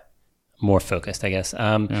 Yeah. More focused, I guess.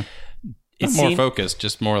 Not more focused,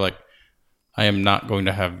 just more like I am not going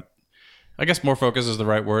to have. I guess more focus is the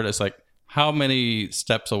right word. It's like, how many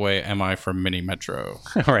steps away am I from Mini Metro?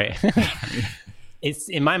 Right. It's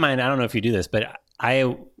in my mind. I don't know if you do this, but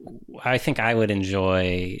I think I would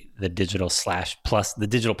enjoy the digital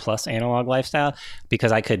plus analog lifestyle,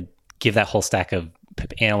 because I could give that whole stack of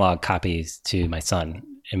analog copies to my son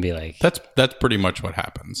and be like, that's pretty much what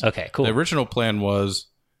happens. Okay, cool. The original plan was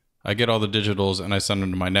I get all the digitals and I send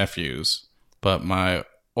them to my nephews, but my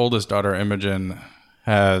oldest daughter Imogen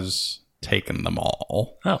has taken them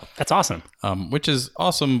all. Oh, that's awesome. Which is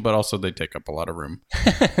awesome, but also they take up a lot of room.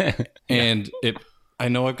 And I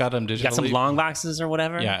know I've got them digitally. You got some long boxes or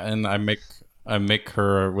whatever? Yeah, and I make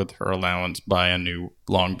her, with her allowance, buy a new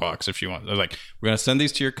long box if she wants. They're like, we're going to send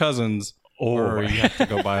these to your cousins, or you have to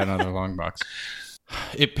go buy another long box.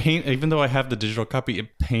 Even though I have the digital copy,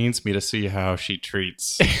 it pains me to see how she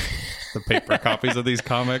treats the paper copies of these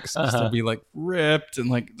comics. Just to be like ripped and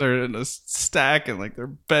like they're in a stack and like they're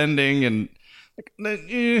bending and like,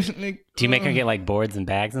 do you make her get like boards and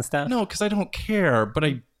bags and stuff? No, because I don't care, but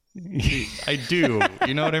I do.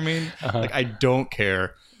 You know what I mean? Like I don't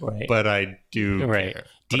care, right? But I do care.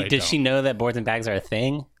 Does she know that boards and bags are a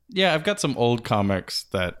thing? Yeah, I've got some old comics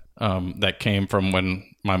that came from when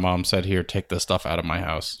my mom said, "Here, take this stuff out of my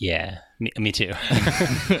house." Yeah, me too.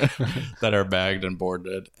 That are bagged and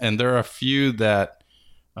boarded, and there are a few that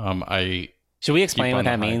Should we explain what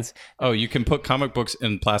that means? Oh, you can put comic books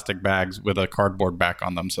in plastic bags with a cardboard back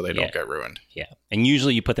on them so they don't get ruined. Yeah, and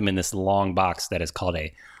usually you put them in this long box that is called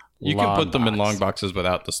a. You can put them in long boxes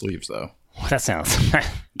without the sleeves, though. Well, that sounds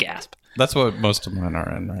gasp. That's what most of mine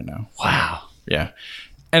are in right now. Wow. Yeah.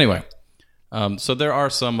 Anyway, so there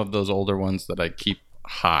are some of those older ones that I keep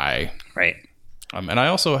high. Right. And I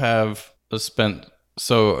also have spent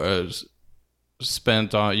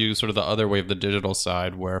on you sort of the other way of the digital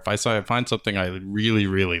side, where if I find something I really,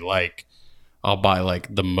 really like, I'll buy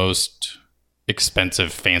like the most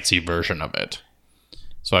expensive, fancy version of it.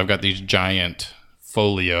 So I've got these giant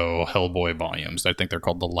folio Hellboy volumes. I think they're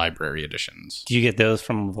called the library editions. Do you get those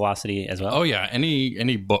from Velocity as well? Oh yeah,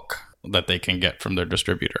 any book that they can get from their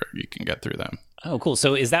distributor, you can get through them. Oh, cool.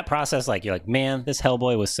 So is that process like you're like, man, this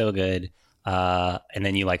Hellboy was so good, and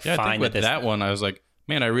then you like find I think with that one, I was like,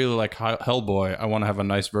 man, I really like Hellboy. I want to have a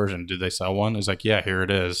nice version. Do they sell one? It's like, yeah, here it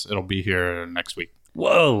is. It'll be here next week.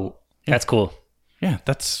 Whoa, that's cool. Yeah,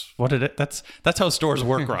 that's what it is. That's how stores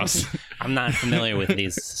work, Ross. I'm not familiar with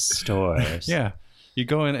these stores. Yeah. You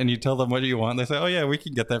go in and you tell them what you want. They say, oh, yeah, we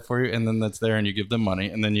can get that for you. And then that's there and you give them money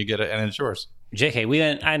and then you get it and it's yours.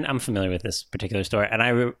 JK, I'm familiar with this particular store. And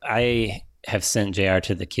I have sent JR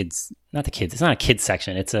to the kids, not the kids. It's not a kids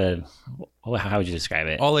section. It's how would you describe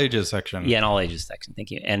it? All ages section. Yeah, an all ages section. Thank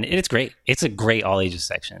you. And it's great. It's a great all ages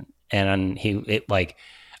section. And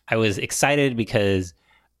I was excited because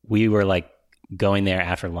we were like going there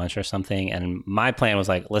after lunch or something. And my plan was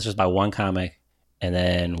like, let's just buy one comic and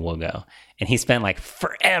then we'll go. And he spent like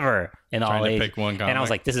forever in all age. Pick one comic. And I was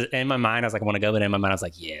like, this is in my mind. I was like, I want to go, but in my mind, I was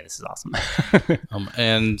like, yeah, this is awesome.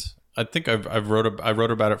 And I think I wrote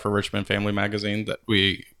about it for Richmond Family Magazine that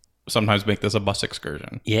we sometimes make this a bus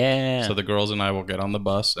excursion. Yeah. So the girls and I will get on the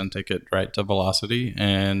bus and take it right to Velocity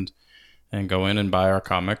and go in and buy our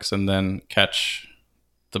comics and then catch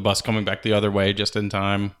the bus coming back the other way just in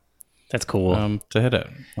time. That's cool. To hit it.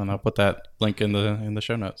 And I'll put that link in the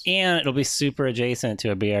show notes. And it'll be super adjacent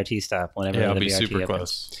to a BRT stop whenever it'll be BRT super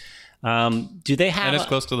opens. close. Do they have? And it's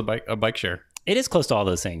close to a bike share. It is close to all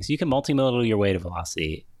those things. You can multimodal your way to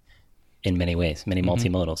Velocity in many ways, many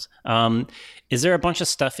multimodals. Is there a bunch of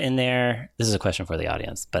stuff in there? This is a question for the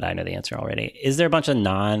audience, but I know the answer already. Is there a bunch of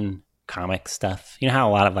non-comic stuff? You know how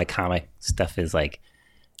a lot of like comic stuff is like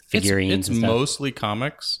figurines and stuff? It's mostly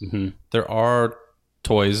comics. Mm-hmm. There are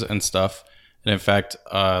toys and stuff. And in fact,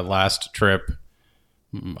 last trip,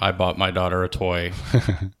 I bought my daughter a toy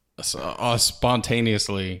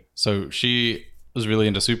spontaneously. So she was really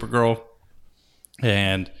into Supergirl.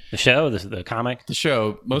 And the show, the comic? The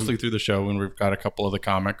show, mostly through the show, when we've got a couple of the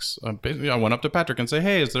comics. Basically, I went up to Patrick and say,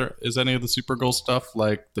 hey, is any of the Supergirl stuff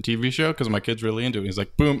like the TV show? Because my kid's really into it. He's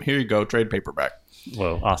like, boom, here you go, trade paperback.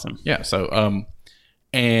 Whoa, awesome. Yeah, so,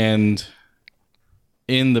 and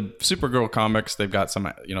in the Supergirl comics, they've got some,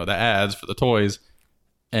 the ads for the toys.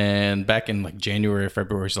 And back in like January or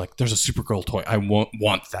February, she's like, there's a Supergirl toy. I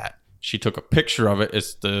want that. She took a picture of it.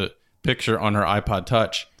 It's the picture on her iPod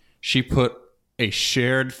Touch. She put a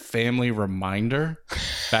shared family reminder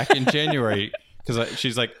back in January because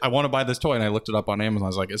she's like, I want to buy this toy. And I looked it up on Amazon. I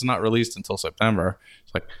was like, it's not released until September.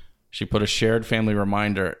 It's like, she put a shared family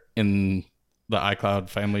reminder in the iCloud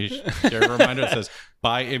family shared reminder that says,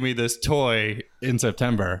 buy Emmy this toy in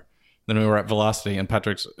September. Then we were at Velocity,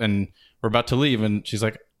 and we're about to leave, and she's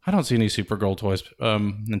like, I don't see any Supergirl toys.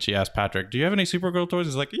 And she asked Patrick, do you have any Supergirl toys?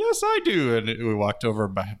 He's like, yes, I do. And we walked over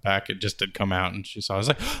back. It just did come out, and she saw. I was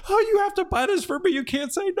like, oh, you have to buy this for me. You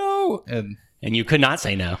can't say no. And you could not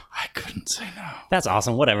say no. I couldn't say no. That's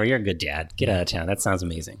awesome. Whatever. You're a good dad. Get out of town. That sounds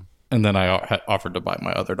amazing. And then I offered to buy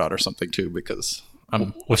my other daughter something too, because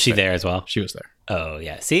was she there as well? She was there. Oh,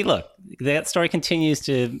 yeah. See, look, that story continues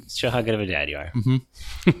to show how good of a dad you are.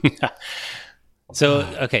 Mm-hmm. So,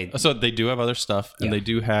 okay. So they do have other stuff, and they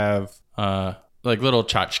do have like little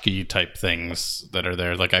tchotchke type things that are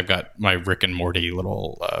there. Like I've got my Rick and Morty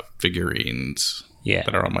little figurines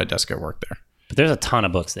that are on my desk at work there. But there's a ton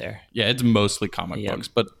of books there. Yeah, it's mostly comic books,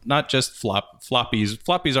 but not just floppies.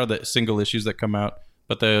 Floppies are the single issues that come out,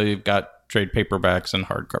 but they've got trade paperbacks and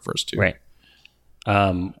hardcovers too. Right.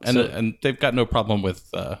 And they've got no problem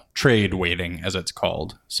with trade waiting, as it's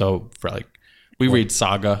called. So for we read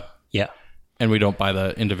Saga. Yeah. And we don't buy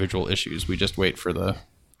the individual issues. We just wait for the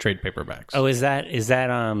trade paperbacks. Oh, is that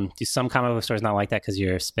do some comic book stores not like that because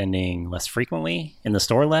you're spending less frequently in the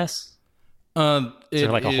store less? It's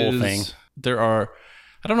like a whole thing? I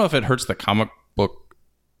don't know if it hurts the comic book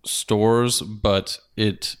stores, but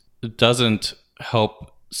it doesn't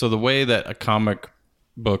help. So the way that a comic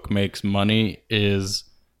book makes money is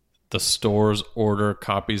the stores order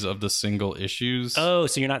copies of the single issues. Oh,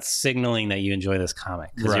 so you're not signaling that you enjoy this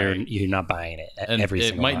comic because you're not buying it every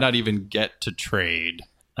single it might month. not even get to trade.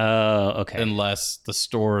 Oh, okay. Unless the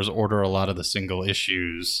stores order a lot of the single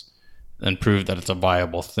issues and prove that it's a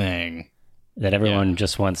viable thing. That everyone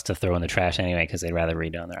just wants to throw in the trash anyway because they'd rather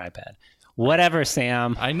read it on their iPad. Whatever,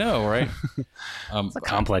 Sam. I know, right? It's a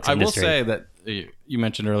complex I industry. will say that you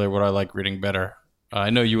mentioned earlier what I like reading better. I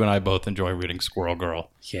know you and I both enjoy reading Squirrel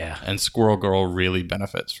Girl. Yeah. And Squirrel Girl really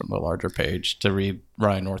benefits from the larger page to read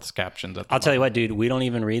Ryan North's captions. I'll tell you what, dude, we don't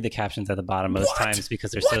even read the captions at the bottom most times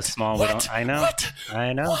because they're so small. I know.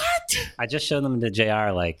 I know. What? I just showed them to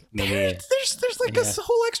JR maybe. There's a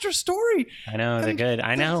whole extra story. I know. They're good.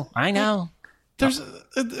 I know. There's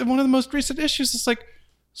one of the most recent issues. It's like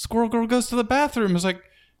Squirrel Girl goes to the bathroom. It's like,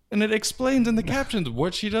 and it explains in the captions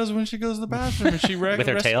what she does when she goes to the bathroom. And she with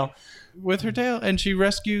her tail? With her tail. And she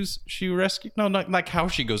rescues, no, not like how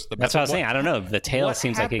she goes to the bathroom. That's what I was saying. I don't know. The tail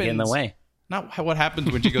seems like it get in the way. Not what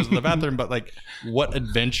happens when she goes to the bathroom, but like what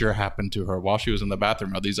adventure happened to her while she was in the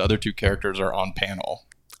bathroom. How these other two characters are on panel.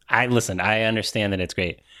 I understand that it's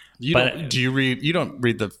great. You don't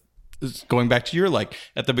read going back to your,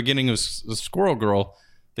 at the beginning of the Squirrel Girl,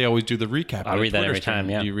 they always do the recap. I read that every time.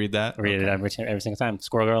 Yeah. Do you read that? I read it every single time.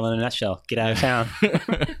 Squirrel Girl in a nutshell. Get out of town.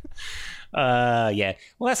 Yeah.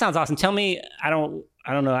 Well, that sounds awesome. Tell me, I don't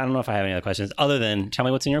know if I have any other questions other than tell me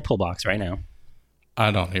what's in your pull box right now. I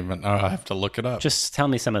don't even know. I have to look it up. Just tell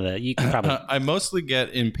me some of you can probably. I mostly get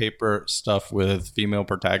in paper stuff with female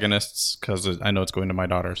protagonists because I know it's going to my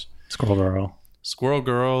daughters. Squirrel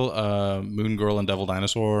Girl, Moon Girl, and Devil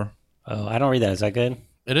Dinosaur. Oh, I don't read that. Is that good?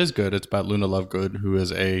 It is good. It's about Luna Lovegood, who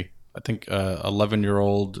is I think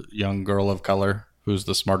 11-year-old young girl of color who's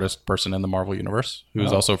the smartest person in the Marvel Universe,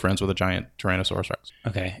 who's also friends with a giant Tyrannosaurus Rex.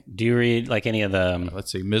 Okay. Do you read any of the...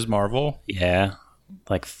 let's see. Ms. Marvel. Yeah.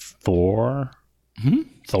 Like Thor? Mm-hmm.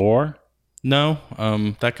 Thor? No.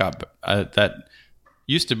 That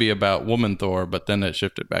used to be about woman Thor, but then it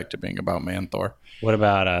shifted back to being about man Thor. What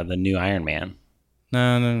about the new Iron Man?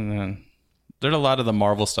 No. There's a lot of the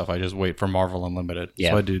Marvel stuff. I just wait for Marvel Unlimited.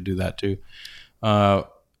 Yeah. So I do that too.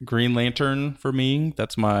 Green Lantern for me.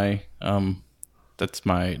 That's my Dorito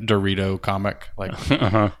comic.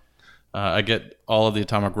 I get all of the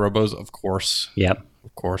Atomic Robos, of course. Yep.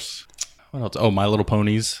 Of course. What else? Oh, My Little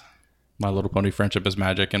Ponies. My Little Pony Friendship is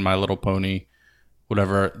Magic and My Little Pony,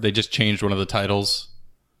 whatever. They just changed one of the titles,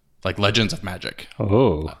 like Legends of Magic.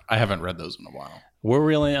 Oh. I haven't read those in a while. We're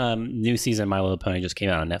really new season of My Little Pony just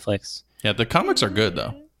came out on Netflix. Yeah, the comics are good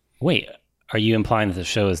though. Wait, are you implying that the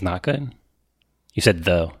show is not good? You said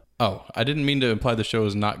though. Oh, I didn't mean to imply the show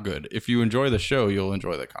is not good. If you enjoy the show, you'll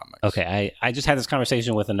enjoy the comics. Okay, I just had this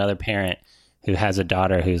conversation with another parent who has a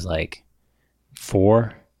daughter who's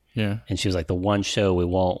 4. Yeah. And she was like, the one show we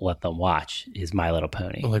won't let them watch is My Little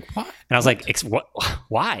Pony. Like, what? And I was like,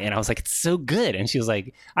 why? And I was like, it's so good. And she was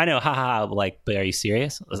like, I know, haha, but are you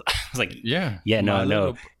serious? I was like, yeah,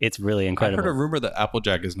 no, it's really incredible. I heard a rumor that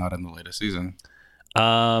Applejack is not in the latest season.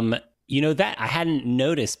 That I hadn't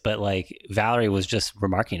noticed, but Valerie was just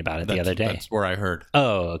remarking about it the other day. That's where I heard.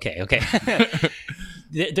 Oh, okay.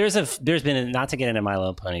 There's been, not to get into My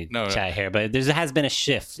Little Pony chat here, but there has been a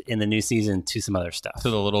shift in the new season to some other stuff. To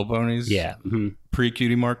the little ponies? Yeah. Mm-hmm.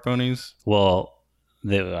 Pre-Cutie Mark ponies? Well,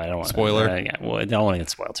 I don't want spoiler. I don't want to get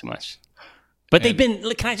spoiled too much. But they've been.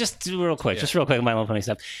 Can I just do real quick? Just real quick, My Little Pony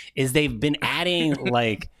stuff is they've been adding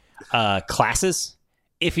like classes.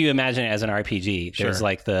 If you imagine it as an RPG, there's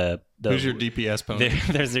like the who's your DPS pony?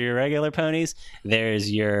 There's your regular ponies.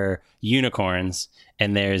 There's your unicorns,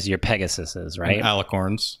 and there's your Pegasuses, right? And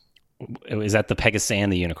alicorns. Is that the Pegasus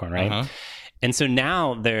and the unicorn, right? Uh-huh. And so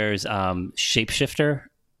now there's Shapeshifter,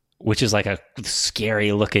 which is like a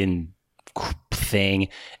scary looking thing,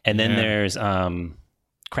 and then there's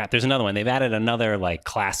there's another one. They've added another like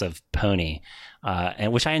class of pony,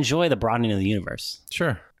 and which I enjoy the broadening of the universe.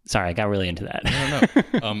 Sure. Sorry, I got really into that.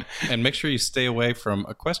 No. And make sure you stay away from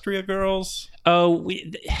Equestria girls. Oh,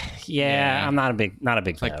 I'm not a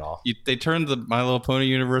big fan at all. They turned the My Little Pony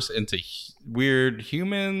universe into weird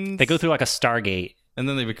humans. They go through like a Stargate. And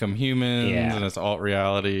then they become humans, and it's alt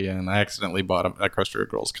reality. And I accidentally bought an Equestria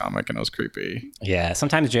Girls comic, and it was creepy. Yeah,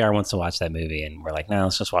 sometimes JR wants to watch that movie, and we're like, no,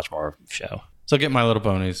 let's just watch more show. So get My Little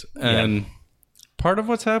Ponies. And part of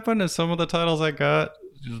what's happened is some of the titles I got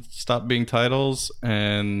stopped being titles,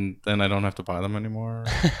 and then I don't have to buy them anymore.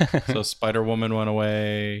 So Spider-Woman went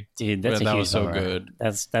away. Dude, that was so good.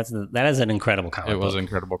 That is an incredible comic. It was an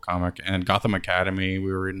incredible comic. And Gotham Academy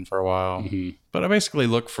we were reading for a while. Mm-hmm. But I basically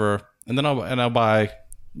look for, and then I'll buy,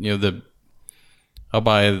 I'll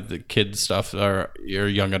buy the kid stuff or your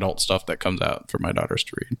young adult stuff that comes out for my daughters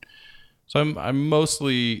to read. So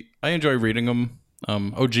I enjoy reading them.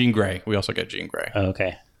 Jean Grey. We also get Jean Grey. Oh,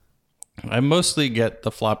 okay. I mostly get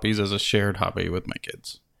the floppies as a shared hobby with my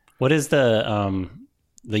kids. What is the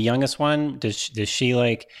youngest one? Does she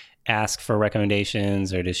like ask for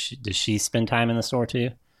recommendations, or does she spend time in the store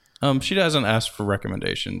too? She doesn't ask for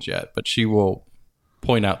recommendations yet, but she will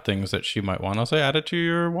point out things that she might want. I'll say, add it to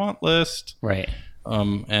your want list. Right.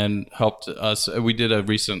 And helped us. We did a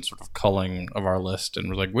recent sort of culling of our list, and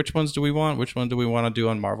was like, which ones do we want? Which one do we want to do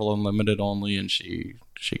on Marvel Unlimited only? And she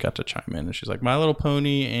got to chime in, and she's like, My Little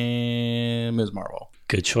Pony and Ms. Marvel.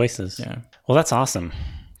 Good choices. Yeah. Well, that's awesome.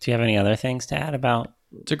 Do you have any other things to add about?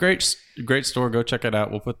 It's a great store. Go check it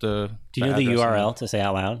out. We'll put the. Do you know the URL to say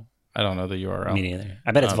out loud? I don't know the URL. Me neither.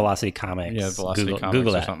 I bet it's Velocity Comics. Yeah, Velocity Comics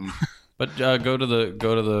Google or that. something. But go to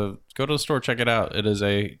the store, check it out. It is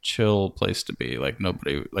a chill place to be. Like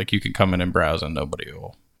you can come in and browse, and nobody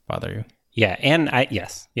will bother you. Yeah, and I've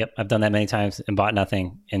done that many times and bought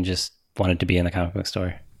nothing and just wanted to be in the comic book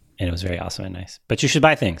store, and it was very awesome and nice. But you should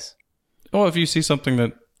buy things. Oh, if you see something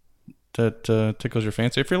that tickles your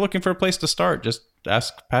fancy, if you're looking for a place to start, just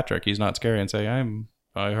ask Patrick. He's not scary, and say, I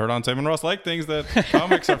heard on Sam and Ross like things that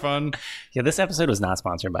comics are fun. Yeah, this episode was not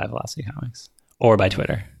sponsored by Velocity Comics or by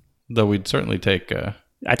Twitter. Though we'd certainly take...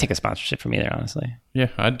 I'd take a sponsorship from either, honestly. Yeah,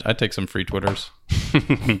 I'd take some free Twitters.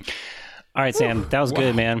 All right, Sam. That was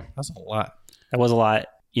good, man. That's a lot. That was a lot.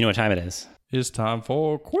 You know what time it is. It's time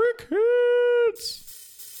for Quick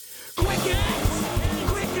Hits. Quick Hits!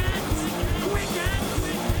 Quick Hits! Quick Hits!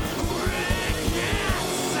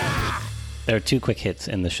 There are 2 quick hits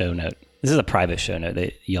in the show note. This is a private show note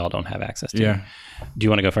that y'all don't have access to. Yeah. Do you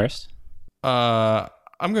want to go first? I'm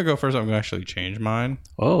going to go first. I'm going to actually change mine.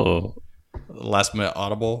 Oh. Last minute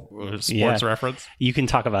Audible sports reference. You can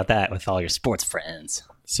talk about that with all your sports friends.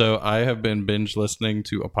 So I have been binge listening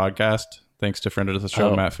to a podcast, thanks to friend of the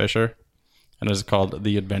show, Matt Fisher. And it's called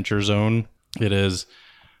The Adventure Zone. It is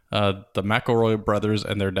the McElroy brothers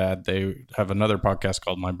and their dad. They have another podcast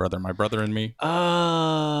called My Brother and Me.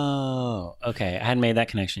 Oh, okay. I hadn't made that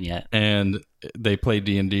connection yet. And they play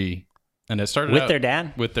D&D. And it started with their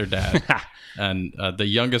dad? With their dad. And the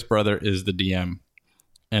youngest brother is the DM.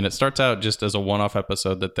 And it starts out just as a one-off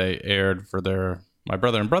episode that they aired for their My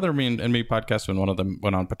Brother and Me podcast when one of them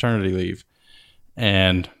went on paternity leave.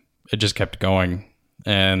 And it just kept going.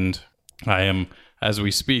 And I am, as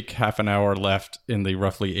we speak, half an hour left in the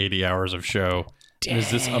roughly 80 hours of show. Dang. It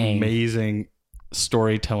is this amazing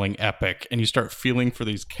storytelling epic. And you start feeling for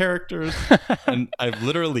these characters. And I've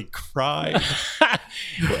literally cried.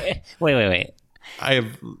 Wait.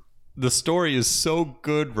 The story is so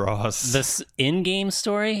good, Ross. This in-game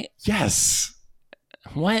story? Yes.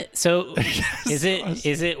 What? So Yes,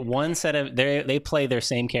 is it one set of they play their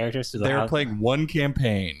same characters? They're playing one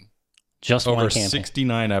campaign. Just over one campaign.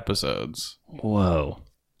 69 episodes. Whoa.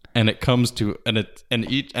 And it comes to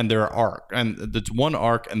there are arc, and it's one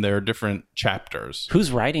arc, and there are different chapters.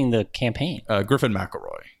 Who's writing the campaign? Griffin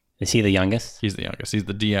McElroy. Is he the youngest? He's the youngest. He's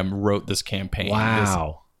the DM. Wrote this campaign. Wow. This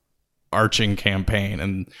arching campaign,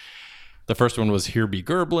 and the first one was Here Be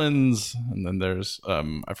Gerblins, and then there's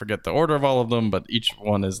I forget the order of all of them, but each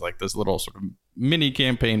one is like this little sort of mini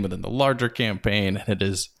campaign within the larger campaign, and it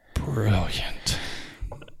is brilliant.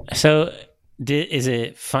 So Is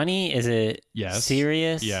it funny? Is it Yes.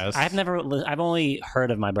 serious? Yes. I've only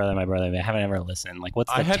heard of My Brother, but I haven't ever listened. Like,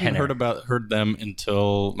 what's the I hadn't tenor? heard them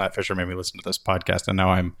until Matt Fisher made me listen to this podcast, and now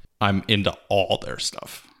I'm into all their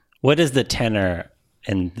stuff. What is the tenor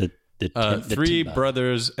and the Three tuba?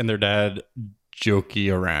 brothers and their dad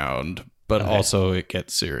jokey around, but Okay. also it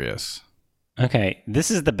gets serious. Okay,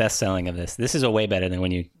 this is the best selling of this. This is a way better than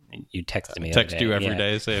when you texted me. the other Text day. you every Yeah.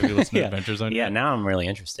 day, say, have you listened to Yeah. Adventure Zone? Yeah, yet? now I'm really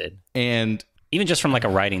interested. And Even just from like a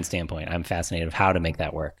writing standpoint, I'm fascinated of how to make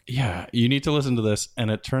that work. yeah, you need to listen to this. And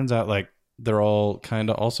it turns out like they're all kind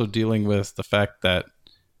of also dealing with the fact that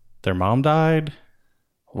their mom died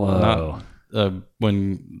Whoa.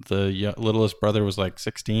 when the littlest brother was like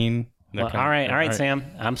 16. Well, all right, Sam.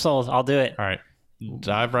 I'm sold. I'll do it. All right,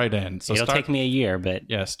 dive right in. So It'll take me a year, but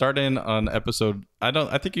start in on episode.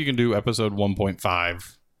 I think you can do episode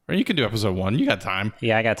 1.5, or you can do episode 1. You got time.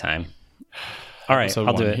 yeah, I got time. All right, Episode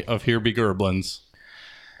I'll do 1 it. of Here Be Gerblins.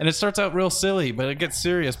 And it starts out real silly, but it gets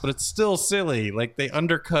serious, but it's still silly. Like they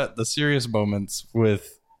undercut the serious moments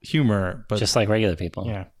with humor, but Just like regular people.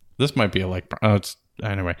 yeah, this might be a like. Oh, it's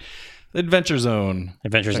anyway. Adventure Zone.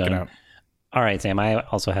 Adventure Check it Zone. out. All right, Sam. I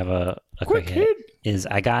also have a quick hit. Is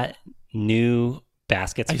I got new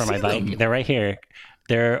baskets I for my see bike. them. They're right here.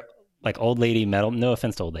 They're like old lady metal. No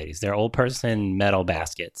offense to old ladies. They're old person metal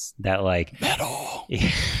baskets that like Metal.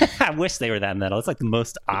 I wish they were that metal. It's like the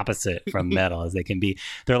most opposite from metal as they can be.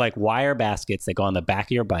 They're like wire baskets that go on the back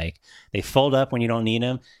of your bike. They fold up when you don't need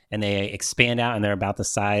them, and they expand out, and they're about the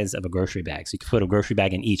size of a grocery bag. So you can put a grocery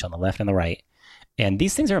bag in each on the left and the right. And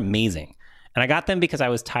these things are amazing. And I got them because I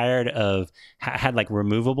was tired of had like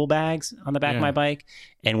removable bags on the back of Yeah. my bike.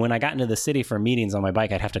 And when I got into the city for meetings on my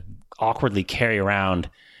bike, I'd have to awkwardly carry around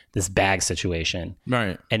this bag situation.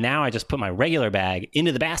 Right. And now I just put my regular bag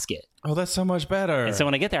into the basket. Oh, that's so much better. And so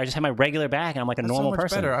when I get there, I just have my regular bag and I'm like a That's normal so much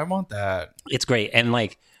person. better. I want that. It's great. And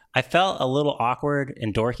like, I felt a little awkward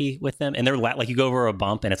and dorky with them. And they're like, you go over a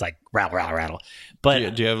bump and it's like rattle, rattle, rattle.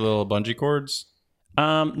 But Do you have little bungee cords?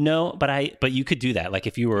 no, but you could do that. Like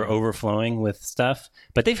if you were overflowing with stuff,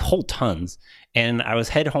 but they hold tons. And I was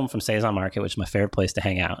headed home from Saison Market, which is my favorite place to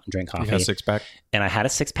hang out and drink You coffee. got a 6-pack? And I had a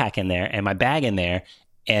 6-pack in there and my bag in there.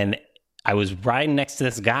 And I was riding next to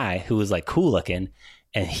this guy who was like cool looking.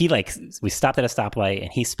 And he like, we stopped at a stoplight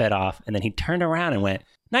and he sped off. And then he turned around and went,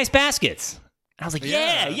 "Nice baskets." I was like,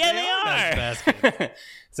 yeah, they they are are. nice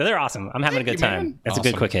So they're awesome. I'm having Thank a good you, time. man. That's a good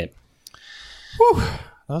Awesome. quick hit. Whew.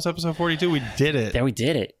 That was episode 42. We did it. There we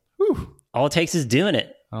did it. Whew. All it takes is doing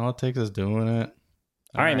it. All it takes is doing it.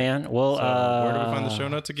 All right, man. Well, So where do we find the show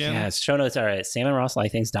notes again? Yeah, show notes are at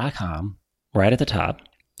samandrosslikethings.com, right at the top.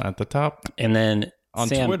 At the top. And then On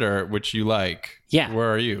Sam, Twitter, which you like. Yeah.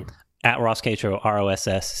 Where are you? at Ross Catro,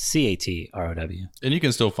 ROSSCATROW. And you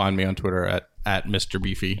can still find me on Twitter at Mr.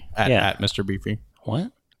 Beefy. Yeah. At Mr. Beefy.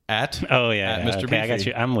 What? At Oh, yeah. At yeah. Mr. Okay, I got Beefy.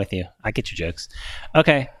 you. I'm with you. I get your jokes.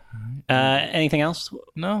 Okay. Anything else?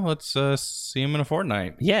 No, let's see him in a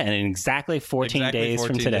fortnight. Yeah, in exactly 14 Exactly days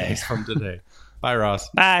 14 from today. days from today. Bye, Ross.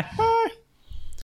 Bye. Bye.